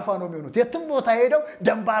ኮልታፋ ነው የሚሆኑት የትም ቦታ ሄደው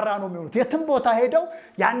ደንባራ ነው የሚሆኑት የትም ቦታ ሄደው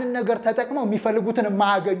ያንን ነገር ተጠቅመው የሚፈልጉትን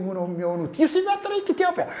ማያገኙ ነው የሚሆኑት you see that trick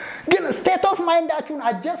ኢትዮጵያ ግን state of mindዳችሁን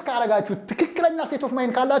adjust ካረጋችሁ ትክክለኛ state of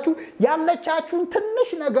mind ካላችሁ ያለቻችሁን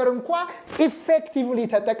ትንሽ ነገር እንኳን effectively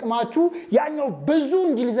ተጠቅማችሁ ያኛው ብዙ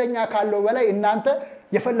እንግሊዘኛ ካለው በላይ እናንተ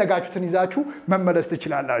የፈለጋችሁትን ይዛችሁ መመለስ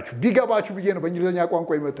ትችላላችሁ ቢገባችሁ ብዬ ነው በእንግሊዘኛ ቋንቋ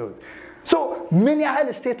የመጣሁት so ምን ያህል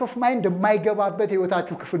state of mind የማይገባበት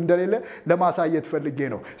ህይወታችሁ ክፍል እንደሌለ ለማሳየት ፈልጌ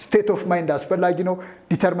ነው state of mind አስፈላጊ ነው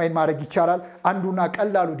ዲተርማይን ማድረግ ይቻላል አንዱና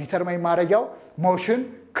ቀላሉ ዲተርማይን ማድረጊያው motion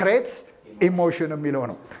creates emotion የሚለው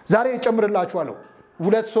ነው ዛሬ እጨምርላችኋለሁ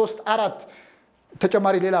 2 3 4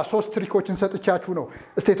 ተጨማሪ ሌላ 3 ትሪኮችን ሰጥቻችሁ ነው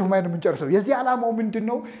ስቴት ኦፍ ማይንድ ምንጨርሰው የዚህ ዓላማው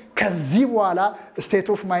ምንድነው ከዚህ በኋላ ስቴት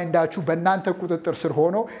ኦፍ ማይንዳችሁ በእናንተ ቁጥጥር ስር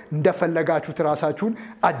ሆኖ እንደፈለጋችሁ ራሳችሁን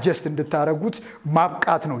አጀስት እንድታረጉት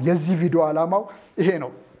ማብቃት ነው የዚህ ቪዲዮ ዓላማው ይሄ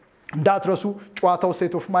ነው እንዳትረሱ ጨዋታው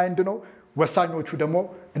ስቴት ኦፍ ማይንድ ነው ወሳኞቹ ደግሞ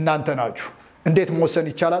እናንተ ናችሁ እንዴት መወሰን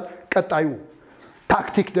ይቻላል ቀጣዩ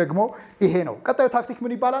ታክቲክ ደግሞ ይሄ ነው ቀጣዩ ታክቲክ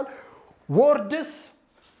ምን ይባላል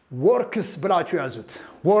works ብላችሁ ያዙት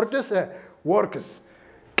works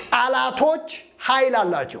ቃላቶች ኃይል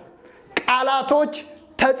አላቸው ቃላቶች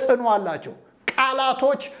ተጽዕኖ አላቸው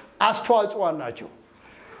ቃላቶች አስተዋጽኦ አላቸው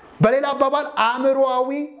በሌላ አባባል አእምሮአዊ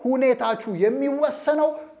ሁኔታችሁ የሚወሰነው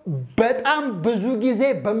በጣም ብዙ ጊዜ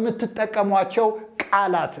በመትጠቀሟቸው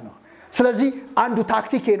ቃላት ነው ስለዚህ አንዱ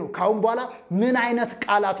ታክቲክ ነው ካሁን በኋላ ምን አይነት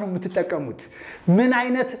ቃላት ነው የምትጠቀሙት ምን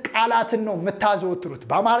አይነት ቃላትን ነው የምታዘወትሩት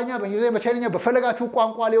በአማርኛ በእንግሊዝኛ በቻይንኛ በፈለጋችሁ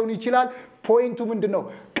ቋንቋ ሊሆን ይችላል ፖይንቱ ምንድነው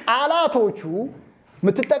ቃላቶቹ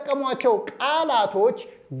የምትጠቀሟቸው ቃላቶች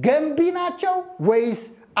ገንቢ ናቸው ወይስ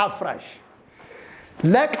አፍራሽ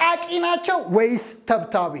ለቃቂ ናቸው ወይስ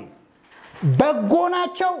ተብታቢ በጎ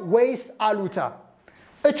ናቸው ወይስ አሉታ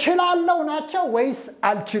እችላለሁ ናቸው ወይስ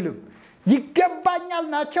አልችልም ይገባኛል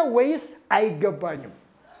ናቸው ወይስ አይገባኝም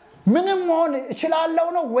ምንም ሆነ እችላለሁ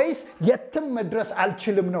ነው ወይስ የትም መድረስ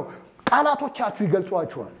አልችልም ነው ቃላቶቻችሁ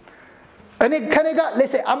ይገልጿችኋል እኔ ከኔጋ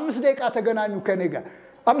ለሴ 5 ደቂቃ ተገናኙ ከኔጋ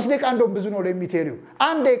 5 ደቂቃ እንደውም ብዙ ነው ለሚቴሪው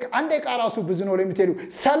አንድ ደቂቃ ራሱ ብዙ ነው ለሚቴሪው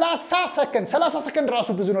 30 ሰከንድ ራሱ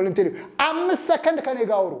ብዙ ነው ለሚቴሪው 5 ሰከንድ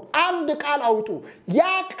ከኔጋ አውሩ አንድ ቃል አውጡ ያ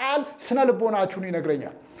ቃል ስነ ልቦናችሁን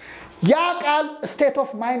ይነግረኛል ያ ቃል ስቴት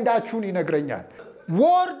ኦፍ ማይንዳችሁን ይነግረኛል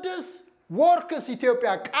workers ኢትዮጵያ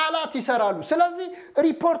ቃላት ይሰራሉ ስለዚህ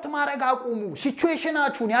ሪፖርት ማድረግ አቁሙ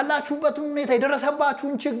ሲቹዌሽናችሁን ያላችሁበትን ሁኔታ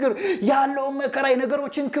የደረሰባችሁን ችግር ያለው መከራ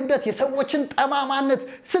የነገሮችን ክብደት የሰዎችን ጠማማነት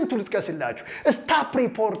ስንቱ ልትቀስላችሁ ስታፕ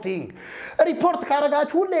ሪፖርቲንግ ሪፖርት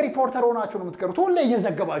ካረጋችሁ ሁሌ ሪፖርተር ሆናችሁ ነው የምትቀሩት ሁሌ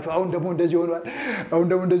እየዘገባችሁ አሁን ደግሞ እንደዚህ ሆኗል አሁን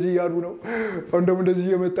ደግሞ እንደዚህ ያሉ ነው አሁን ደግሞ እንደዚህ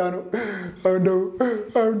እየመጣ ነው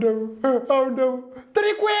አሁን ደግሞ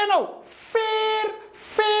ትሪኩ ነው fear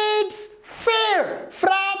feeds fear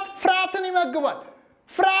ፍርሃትን ይመግባል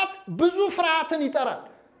ፍርሃት ብዙ ፍርሃትን ይጠራል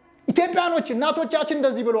ኢትዮጵያኖች እናቶቻችን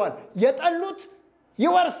እንደዚህ ብለዋል የጠሉት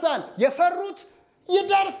ይወርሳል የፈሩት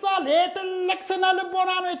ይደርሳል የትልቅ ስነ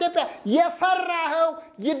ልቦና ነው ኢትዮጵያ የፈራኸው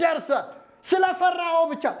ይደርሳል ስለፈራኸው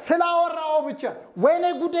ብቻ ስላወራኸው ብቻ ወይኔ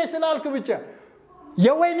ጉዴ ስላልክ ብቻ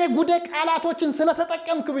የወይኔ ጉዴ ቃላቶችን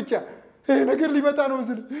ስለተጠቀምክ ብቻ ነገር ሊመጣ ነው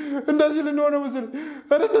መስል እንደዚህ ልንሆነ መስል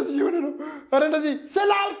አረ እንደዚህ ይሆነ ነው አረ እንደዚህ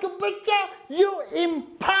ስላልክ ብቻ you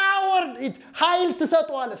empowered it ኃይል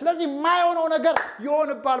ተሰጥቷል ስለዚህ ማይሆነው ነገር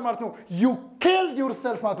ይሆንባል ማለት ነው you killed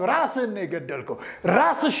yourself ማለት ራስህን የገደልከው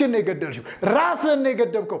ራስሽን የገደልሽው ራስህን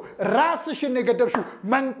የገደብከው ራስሽን የገደብሽው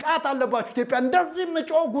መንቃት አለባችሁ ኢትዮጵያ እንደዚህ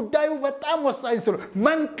ምጮው ጉዳዩ በጣም ወሳኝ ስለሆነ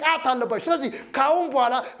መንቃት አለባችሁ ስለዚህ ካሁን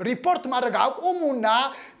በኋላ ሪፖርት ማድረግ አቁሙና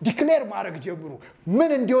ዲክሌር ማድረግ ጀምሩ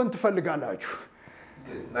ምን እንዲሆን ትፈልጋላችሁ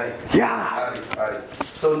Nice. Yeah.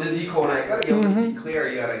 So እንደዚህ ከሆነ አይቀር declare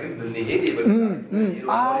ያረግን ብንሄድ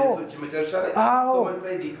comments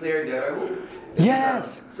ላይ declare ያረጉ Yes.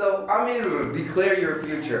 So I mean declare your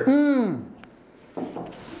future.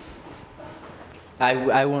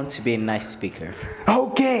 I want to be a nice speaker.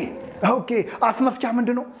 Okay. አፍ መፍቻ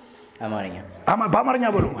ምንድነው? አማርኛ በአማርኛ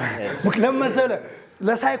በሉ ለምሳሌ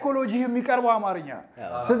ለሳይኮሎጂ የሚቀርበው አማርኛ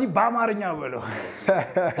ስለዚህ በአማርኛ በለው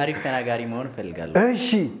አሪፍ ተናጋሪ መሆን ፈልጋለሁ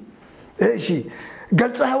እሺ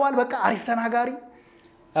ገልጸኸዋል በቃ አሪፍ ተናጋሪ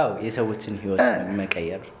አው የሰዎችን ህይወት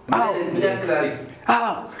መቀየር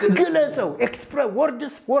ግለጸው ኤክስፕረስ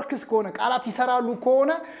ወርክስ ከሆነ ቃላት ይሰራሉ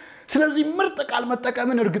ከሆነ ስለዚህ ምርጥ ቃል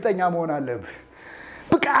መጠቀምን እርግጠኛ መሆን አለብህ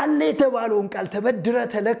በቃ አለ የተባለውን ቃል ተበድረ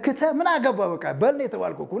ተለክተ ምን አገባ በቃ በል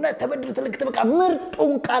የተባልከው እና ተበድረ ተለክተ በቃ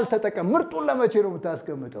ምርጡን ቃል ተጠቀም ምርጡን ለመቼ ነው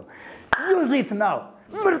የምታስቀምጠው use it now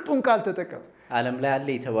ምርጡን ቃል ተጠቀም ዓለም ላይ አለ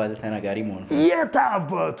የተባለ ተናጋሪ መሆን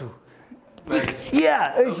የታባቱ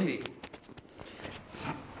እሺ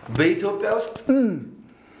በኢትዮጵያ ውስጥ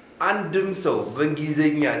አንድም ሰው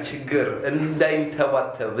በእንግሊዘኛ ችግር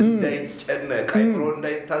እንዳይንተባተብ እንዳይጨነቅ አይብሮ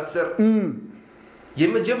እንዳይታሰር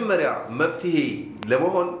የመጀመሪያ መፍትሄ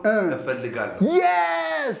ለመሆን እፈልጋለሁ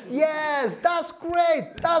yes that's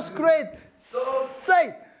great say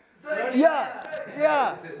yeah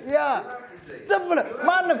ዘብለ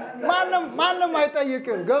ማንም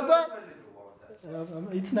አይጠይቅም ገባ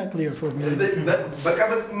it's not clear for me በቃ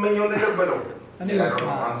ምን ይሆን ነገር በለው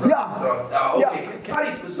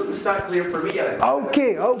it's not clear for me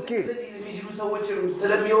okay ሰዎችም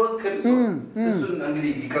ስለሚወክል እሱን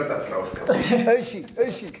እንግዲህ ይቀጣ ስራው እስከ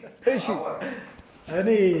እሺ እኔ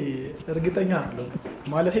እርግጠኛ አይደለም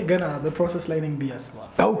ማለት ገና በፕሮሰስ ላይ ነኝ ብያስባ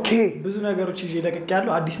ኦኬ ብዙ ነገሮች ይዤ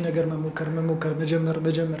ለቀቅያለሁ አዲስ ነገር መሞከር መጀመር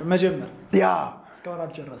ያ እስካሁን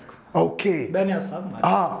አልጨረስኩም ኦኬ በእኔ ሐሳብ ማለት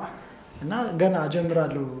እና ገና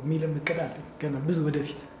ጀምራለሁ ሚልም እቅዳለሁ ገና ብዙ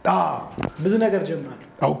ወደፊት ብዙ ነገር ጀምራለሁ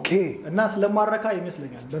ኦኬ እና ስለማረካ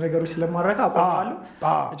ይመስለኛል በነገሮች ስለማረካ አቆማለሁ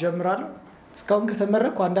ጀምራለሁ እስካሁን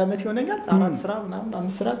ከተመረኩ አንድ አመት ይሆነኛል 4 ስራ ምናምን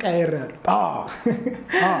 5 ስራ ቀያየራለሁ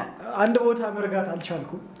አንድ ቦታ መርጋት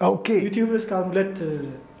አልቻልኩም ኦኬ ዩቲዩብ እስካሁን 2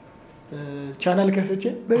 ቻናል ከፍቼ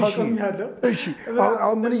አቆም ያለው እሺ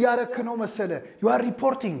አሁን ምን ያረክ ነው መሰለ you are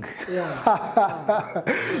reporting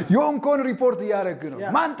የሆንኮን ሪፖርት ያረክ ነው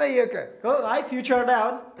ማን ጠየቀ አይ ፊውቸር ላይ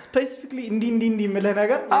አሁን ስፔሲፊክሊ እንዲ ምለ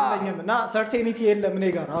ነገር የለኝምና ሰርቴኒቲ የለም እኔ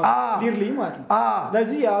ጋር ክሊርሊ ማለት ነው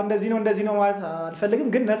ስለዚህ አሁን እንደዚህ ነው ማለት አልፈልግም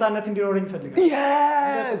ግን ነፃነት እንዲኖረኝ ፈልጋለሁ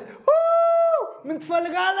yes ምን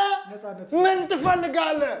ትፈልጋለህ ምን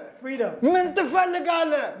ትፈልጋለህ ፍሪደም ምን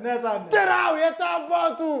ትፈልጋለህ ነፃነት ትራው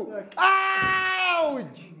የታባቱ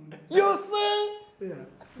አውጅ you see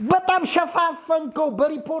በጣም ሸፋፈንከው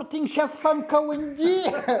በሪፖርቲንግ ሸፈንከው እንጂ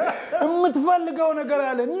የምትፈልገው ነገር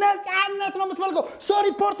አለ ነፃነት ነው የምትፈልገው ሶ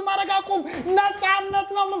ሪፖርት ማድረግ አቁም ነፃነት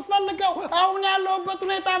ነው የምትፈልገው አሁን ያለውበት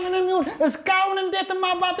ሁኔታ ምንም ይሁን እስካሁን እንዴት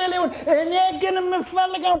ማባቴ ሊሆን እኔ ግን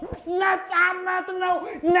የምፈልገው ነፃነት ነው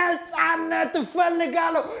ነፃነት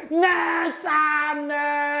እፈልጋለሁ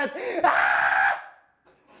ነፃነት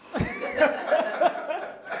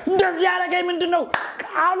እንደዚህ ያረጋይ ምንድነው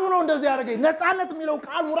ቃሉ ነው እንደዚህ ያረጋይ ነፃነት የሚለው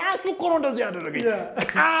ቃሉ ራሱ እኮ ነው እንደዚህ ያደረገኝ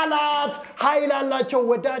ቃላት ኃይል አላቸው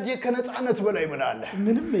ወዳጄ ከነፃነት በላይ ምን አለ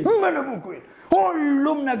ምንም እኮ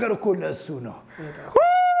ሁሉም ነገር እኮ ለሱ ነው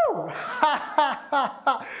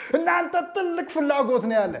እናንተ ትልቅ ፍላጎት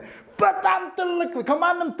ነው ያለ በጣም ትልቅ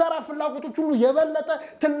ከማንም ተራ ፍላጎቶች ሁሉ የበለጠ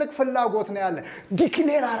ትልቅ ፍላጎት ነው ያለ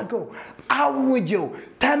ዲክሌር አድርገው አውጀው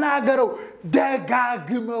ተናገረው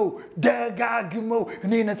ደጋግመው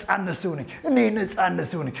እኔ ነፃነት ሰው ነኝ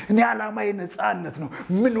እኔ ዓላማዬ ነፃነት ነው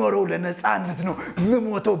ምን ወረው ለነፃነት ነው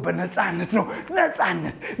ምሞተው በነፃነት ነው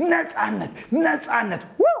ነፃነት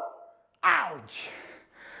አውጅ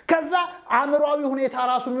ከዛ አምራዊ ሁኔታ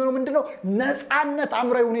ራሱ የሚሆነው ምንድነው ነፃነት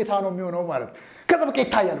አምራዊ ሁኔታ ነው የሚሆነው ማለት ከዛ በቃ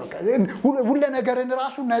ይታያል በቃ ሁሉ ነገርን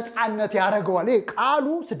ራሱ ነፃነት ያረጋዋል ቃሉ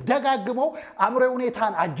ሲደጋግመው አምራዊ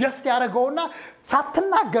ሁኔታን አጀስት ያረጋውና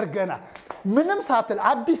ሳትናገር ገና ምንም ሳትል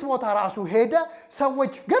አዲስ ቦታ ራሱ ሄደ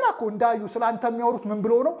ሰዎች ገና እኮ እንዳዩ ስላንተ የሚያወሩት ምን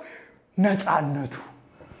ብለው ነው ነፃነቱ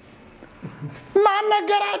ማን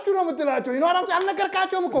ነገራችሁ ነው የምትላቸው ይኖራም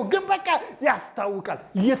አልነገርካቸውም እኮ ግን በቃ ያስታውቃል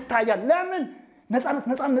ይታያል ለምን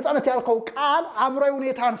ነፃነት ያልከው ቃል አምራዊ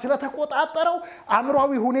ሁኔታን ስለተቆጣጠረው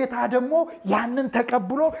አምራዊ ሁኔታ ደግሞ ያንን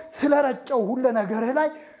ተቀብሎ ስለረጨው ሁሉ ነገር ላይ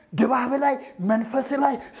ድባብ ላይ መንፈስ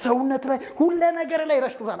ላይ ሰውነት ላይ ሁሉ ነገር ላይ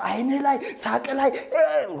ረሽቶታል አይን ላይ ሳቅ ላይ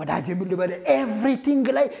ወዳጄ ምን ልበለ ኤቭሪቲንግ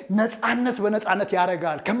ላይ ነፃነት በነፃነት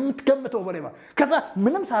ያረጋል ከምትገምተው በላይ ከዛ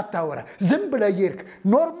ምንም ሳታወራ ዝም ብለህ ይርክ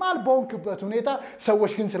ኖርማል ቦንክበት ሁኔታ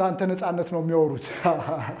ሰዎች ግን ስላንተ ነፃነት ነው የሚያወሩት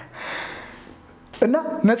እና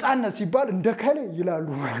ነፃነት ሲባል እንደከለ ይላሉ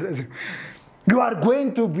ማለት ነው you are going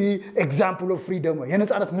to be example of freedom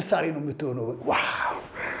የነፃነት ምሳሌ ነው የምትሆነው ዋው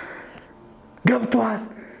ገብቷል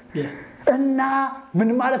እና ምን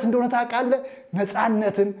ማለት እንደሆነ ታውቃለህ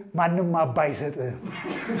ነፃነትን ማንንም አባይሰጥ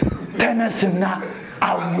ተነስና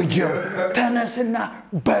አውጀው ተነስና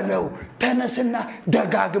በለው ተነስና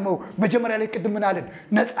ደጋግመው መጀመሪያ ላይ ቅድም ምን አለን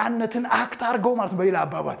ነፃነትን አክት አድርገው ማለት በሌላ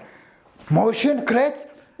አባባል ሞሽን ክሬት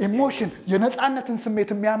ኢሞሽን የነፃነትን ስሜት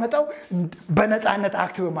የሚያመጣው በነፃነት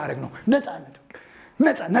አክት በማድረግ ነው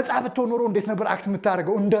ነፃ ብትሆን ኖሮ እንዴት ነበር አክት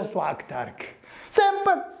የምታደርገው እንደሱ አክት አድርግ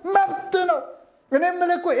ሲምፕል መብት ነው እኔም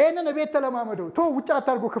ለኮ እኔን ቤት ተለማመደው ቶ ውጭ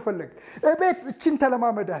አታርጎ ከፈለግ ቤት እቺን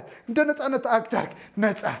ተለማመዳት እንደ ነፃነት አክት አድርግ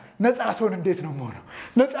ነፃ ሰውን እንዴት ነው የምሆነው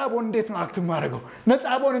ነፃ ቦን እንዴት ነው አክት ማድረገው ነፃ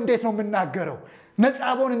ቦን እንዴት ነው የምናገረው ነፃ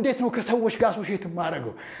ቦን እንዴት ነው ከሰዎች ጋር ሶሼት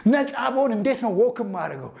ማድረገው ነፃ ቦን እንዴት ነው ወክ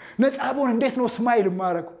ማድረገው ነፃ ቦን እንዴት ነው ስማይል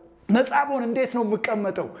ማድረገው ነፃ ቦን እንዴት ነው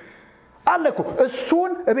የምቀመጠው አለኮ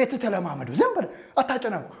እሱን ቤት ተለማመደው ዝም ብለህ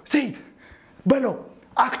አታጨናቁ ሴት በለው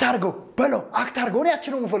አክት አድርገው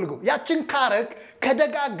ያችን ነው የምፈልገው ያችን ካረክ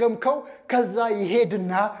ከደጋገምከው ከዛ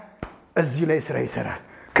ይሄድና እዚህ ላይ ስራ ይሰራል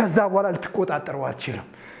ከዛ በኋላ ልትቆጣጠረው አትችልም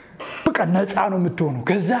በቃ ነፃ ነው የምትሆነው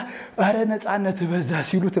ከዛ አረ ነፃነት በዛ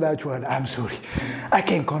ሲሉ ትላችኋል I'm sorry I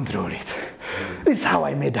can't control it it's how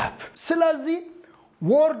I made up ስለዚህ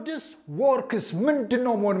works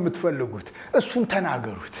ምንድነው መሆን የምትፈልጉት እሱን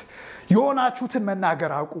ተናገሩት የሆናችሁትን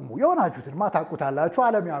መናገር አቁሙ የሆናችሁትን ማታቁታላችሁ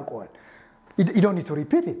ዓለም ያውቀዋል you don't need to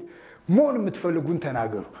repeat it መሆን የምትፈልጉን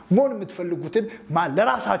ተናገሩ መሆን የምትፈልጉትን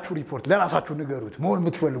ለራሳችሁ ሪፖርት ለራሳችሁ ንገሩት መሆን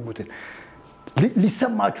የምትፈልጉትን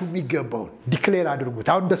ሊሰማችሁ የሚገባው ዲክሌር አድርጉት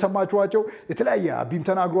አሁን እንደሰማችኋቸው የተለያየ አቢም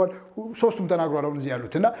ተናግሯል ሶስቱም ተናግሯል አሁን እዚህ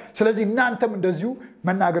ያሉትና ስለዚህ እናንተም እንደዚሁ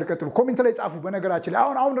መናገር ቀጥሉ ኮሜንት ላይ ጻፉ በነገራችን ላይ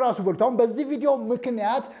አሁን ራሱ በሉት አሁን በዚህ ቪዲዮ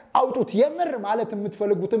ምክንያት አውጡት የምር ማለት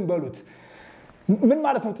የምትፈልጉትን በሉት ምን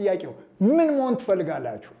ማለት ነው ጥያቄው ምን መሆን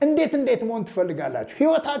ትፈልጋላችሁ እንዴት መሆን ትፈልጋላችሁ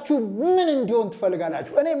ህይወታችሁ ምን እንዲሆን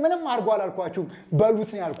ትፈልጋላችሁ እኔ ምንም አርጓ አላልኳችሁ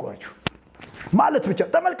በሉት ነው ያልኳችሁ ማለት ብቻ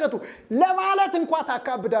ተመልከቱ ለማለት እንኳን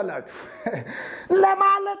ታካብዳላችሁ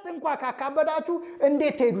ለማለት እንኳን ካካበዳችሁ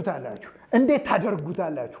እንዴት ትሄዱታላችሁ እንዴት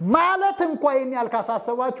ታደርጉታላችሁ ማለት እንኳን ይሄን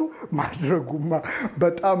ያልካሳሰባችሁ ማድረጉማ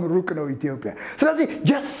በጣም ሩቅ ነው ኢትዮጵያ ስለዚህ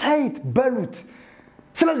just say it በሉት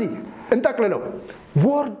ስለዚህ እንጠቅልለው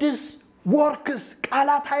works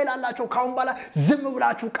ቃላት ኃይል አላቸው ካሁን በኋላ ዝም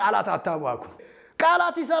ብላችሁ ቃላት አታባኩ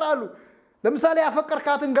ቃላት ይሰራሉ ለምሳሌ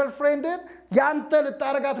ያፈቀርካትን ገርልፍሬንድን ያንተ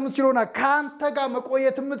ልታረጋት የምትችለውና ካንተ ጋር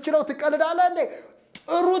መቆየት የምትችለው ትቀልዳለህ እንዴ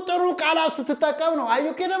ጥሩ ቃላት ስትጠቀም ነው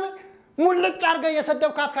አዩከደም ሙልጭ አርገ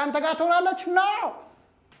የሰደብካት ካንተ ጋር ትሆናለች ነው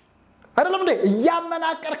አይደለም እንዴ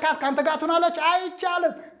ያመናቀርካት ካንተ ጋር ትሆናለች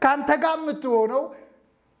አይቻልም ካንተ ጋር የምትሆነው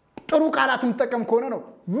ጥሩ ቃላት የምትጠቀም ከሆነ ነው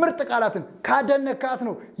ምርጥ ቃላትን ካደነካት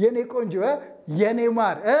ነው የኔ ቆንጆ የኔ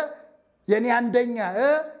ማር የኔ አንደኛ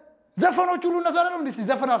ዘፈኖች ሁሉ እነሱ አይደለም እንዴ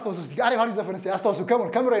ዘፈን አስተውሱ እስቲ አሪፍ ዘፈን እስቲ አስተውሱ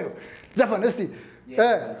ከምሬ ነው ዘፈን እስቲ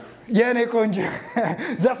የኔ ቆንጆ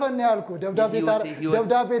ዘፈን ነው ያልኩ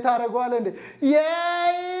ደብዳቤ ታረጋዋለ እንዴ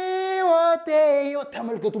የህይወቴ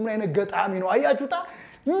ተመልከቱ ምን አይነት ገጣሚ ነው አያችሁታ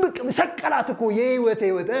ሰቀላት እኮ የህይወቴ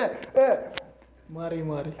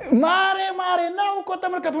ማሬ ነው እኮ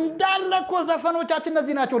ተመልከቱ እንዳለ እኮ ዘፈኖቻችን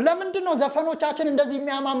እነዚህ ናቸው ለምንድን ነው ዘፈኖቻችን እንደዚህ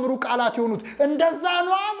የሚያማምሩ ቃላት ይሆኑት እንደዛ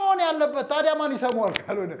ነው መሆን ያለበት ታዲያ ማን ይሰማዋል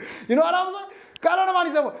ካልሆነ ማን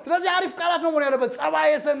ይሰማው ስለዚህ አሪፍ ቃላት ነው መሆን ያለበት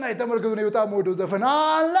ጸባዬ ሰናይ ተመልከቱ ነው በጣም ወዶ ዘፈን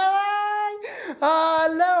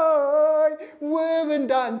አለይ ውብ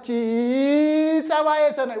እንዳንቺ ጸባዬ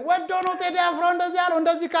ሰናይ ወዶ ነው ቴዲ አፍሮ እንደዚህ ያለው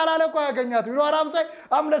እንደዚህ ካላለ እኮ ያገኛት ይኖራምሳይ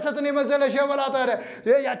አምለሰትን የመሰለሽ የበላ ታዲያ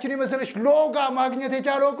ያቺን የመሰለሽ ሎጋ ማግኘት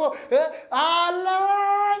የቻለው እኮ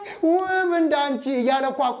አለይ ውብ እንዳንቺ ያለ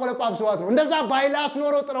እኮ አቆለጳብሰዋት ነው እንደዛ ባይላት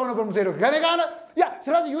ኖሮ ጥራው ነበር ሙሴ ነው ከኔ ጋር ያ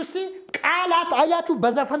ስለዚህ ዩሲ ቃላት አያችሁ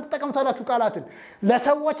በዘፈን ተጠቅመታላችሁ ቃላትን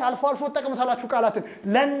ለሰዎች አልፎ ተጠቅመታላችሁ ቃላትን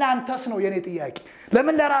ለናንተስ ነው የኔ ጥያቄ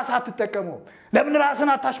ለምን ለራስ አትጠቀሙ ለምን ራስን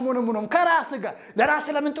አታሽሞነሙንም ከራስ ጋር ለራስ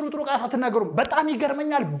ለምን ጥሩ ቃላት አትናገሩም በጣም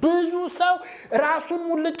ይገርመኛል ብዙ ሰው ራሱን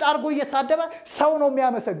ሙልጭ አርጎ እየተሳደበ ሰው ነው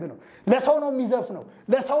የሚያመሰግነው ለሰው ነው የሚዘፍነው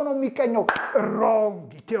ለሰው ነው የሚቀኘው wrong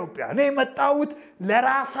ኢትዮጵያ እኔ መጣውት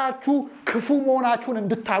ለራሳችሁ ክፉ መሆናችሁን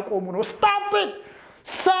እንድታቆሙ ነው stop it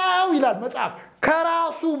ሰው ይላል መጽሐፍ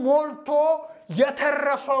ከራሱ ሞልቶ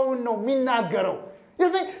የተረፈውን ነው የሚናገረው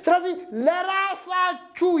ስለዚህ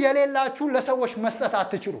ለራሳችሁ የሌላችሁ ለሰዎች መስጠት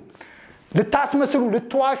አትችሉ ልታስመስሉ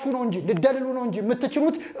ልትዋሹ ነው እንጂ ልደልሉ ነው እንጂ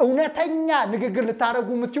የምትችሉት እውነተኛ ንግግር ልታረጉ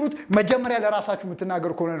የምትችሉት መጀመሪያ ለራሳችሁ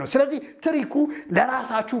የምትናገር ከሆነ ነው ስለዚህ ትሪኩ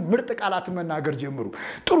ለራሳችሁ ምርጥ ቃላት መናገር ጀምሩ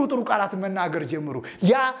ጥሩ ቃላት መናገር ጀምሩ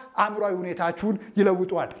ያ አእምሮአዊ ሁኔታችሁን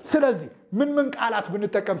ይለውጣል ስለዚህ ምን ቃላት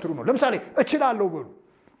ብንጠቀም ጥሩ ነው ለምሳሌ እችላለሁ በሉ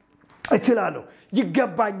እችላለሁ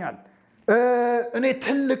ይገባኛል እኔ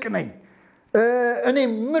ትልቅ ነኝ እኔ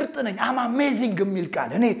ምርጥ ነኝ አም አሜዚንግ የሚል ቃል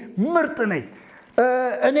እኔ ምርጥ ነኝ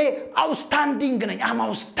እኔ አውትስታንዲንግ ነኝ አም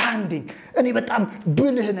አውትስታንዲንግ እኔ በጣም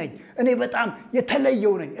ብልህ ነኝ እኔ በጣም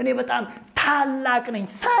የተለየው ነኝ እኔ በጣም ታላቅ ነኝ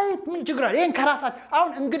ሳይት ምን ችግር አለ ይሄን ከራሳችሁ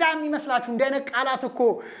አሁን እንግዳ የሚመስላችሁ እንደ አይነት ቃላት እኮ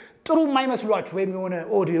ጥሩ የማይመስሏችሁ ወይም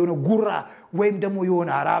የሆነ ጉራ ወይም ደግሞ የሆነ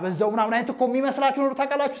አራበዛው ምናምን አይነት እኮ የሚመስላችሁ ነው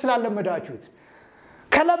ታውቃላችሁ ስላለመዳችሁት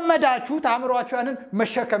ከለመዳችሁ ታምሯችሁ ያንን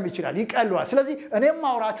መሸከም ይችላል ይቀልዋል ስለዚህ እኔም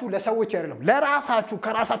ማውራችሁ ለሰዎች አይደለም ለራሳችሁ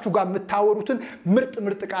ከራሳችሁ ጋር የምታወሩትን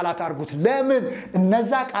ምርጥ ቃላት አርጉት ለምን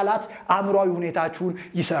እነዛ ቃላት አምሯዊ ሁኔታችሁን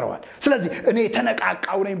ይሰራዋል ስለዚህ እኔ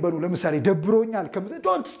ተነቃቃው ነኝ በሉ ለምሳሌ ደብሮኛል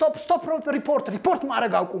don't stop report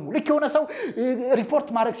ማድረግ አቁሙ ልክ የሆነ ሰው ሪፖርት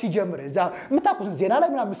ማድረግ ሲጀምር እዛ መታቁን ዜና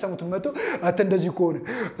ላይ ምናምን ሰሙት መጥቶ አተ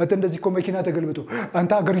እንደዚህ እኮ መኪና ተገልብጦ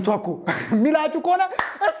አንተ አገሪቷ እኮ ሚላችሁ ከሆነ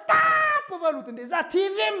stop በሉት እንደዛ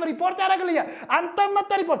ቲቪም ሪፖርት ያደርግልኛል አንተ መጣ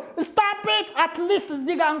ሪፖርት stop it at least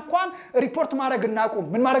እዚህ ጋር እንኳን ሪፖርት ማድረግ እናቁም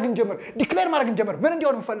ምን ማድረግ እንጀምር ዲክሌር ማድረግ እንጀምር ምን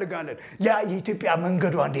እንዲሆን እንፈልጋለን ያ የኢትዮጵያ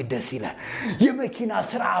መንገዷ እንዴት ደስ ይላል የመኪና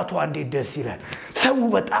ስርዓቷ እንዴት ደስ ይላል ሰው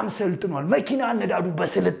በጣም ሰልጥኗል መኪና ነዳዱ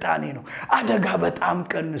በስልጣኔ ነው አደጋ በጣም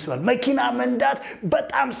ቀንሷል መኪና መንዳት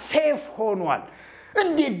በጣም ሴፍ ሆኗል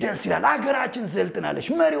እንዴት ደስ ይላል አገራችን ሰልጥናለች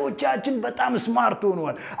መሪዎቻችን በጣም ስማርት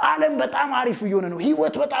ሆነዋል ዓለም በጣም አሪፍ እየሆነ ነው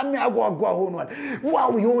ህይወት በጣም ያጓጓ ሆኗል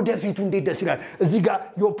ዋው የወደፊቱ እንዴት ደስ ይላል እዚህ ጋር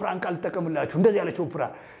ዮፕራን ቃል ተቀምላችሁ እንደዚህ ያለች ዮፕራ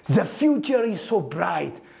the future is so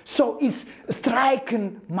bright so it's striking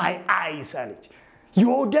my eyes አለች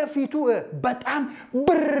የወደፊቱ በጣም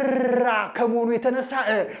ብራ ከመሆኑ የተነሳ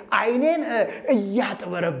አይኔን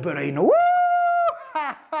እያጥበረበረኝ ነው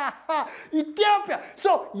ኢትዮጵያ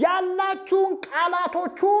ያላችሁን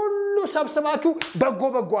ቃላቶች ሁሉ ሰብስባችሁ በጎ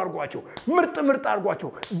አርጓቸው ምርጥ አርጓቸው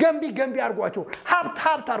ገንቢ አርጓቸው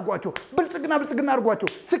ሀብት አርጓቸው ብልጽግና አርጓቸው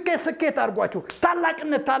ስኬት አርጓቸው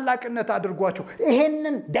ታላቅነት አድርጓቸው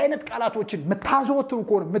ይሄንን ዳይነት ቃላቶችን ምታዘወትሩ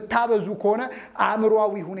ከሆነ ምታበዙ ከሆነ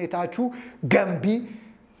አእምሮአዊ ሁኔታችሁ ገንቢ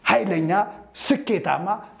ኃይለኛ ስኬታማ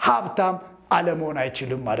ሀብታም አለመሆን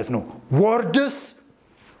አይችልም ማለት ነው። ወርድስ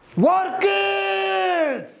ወርክ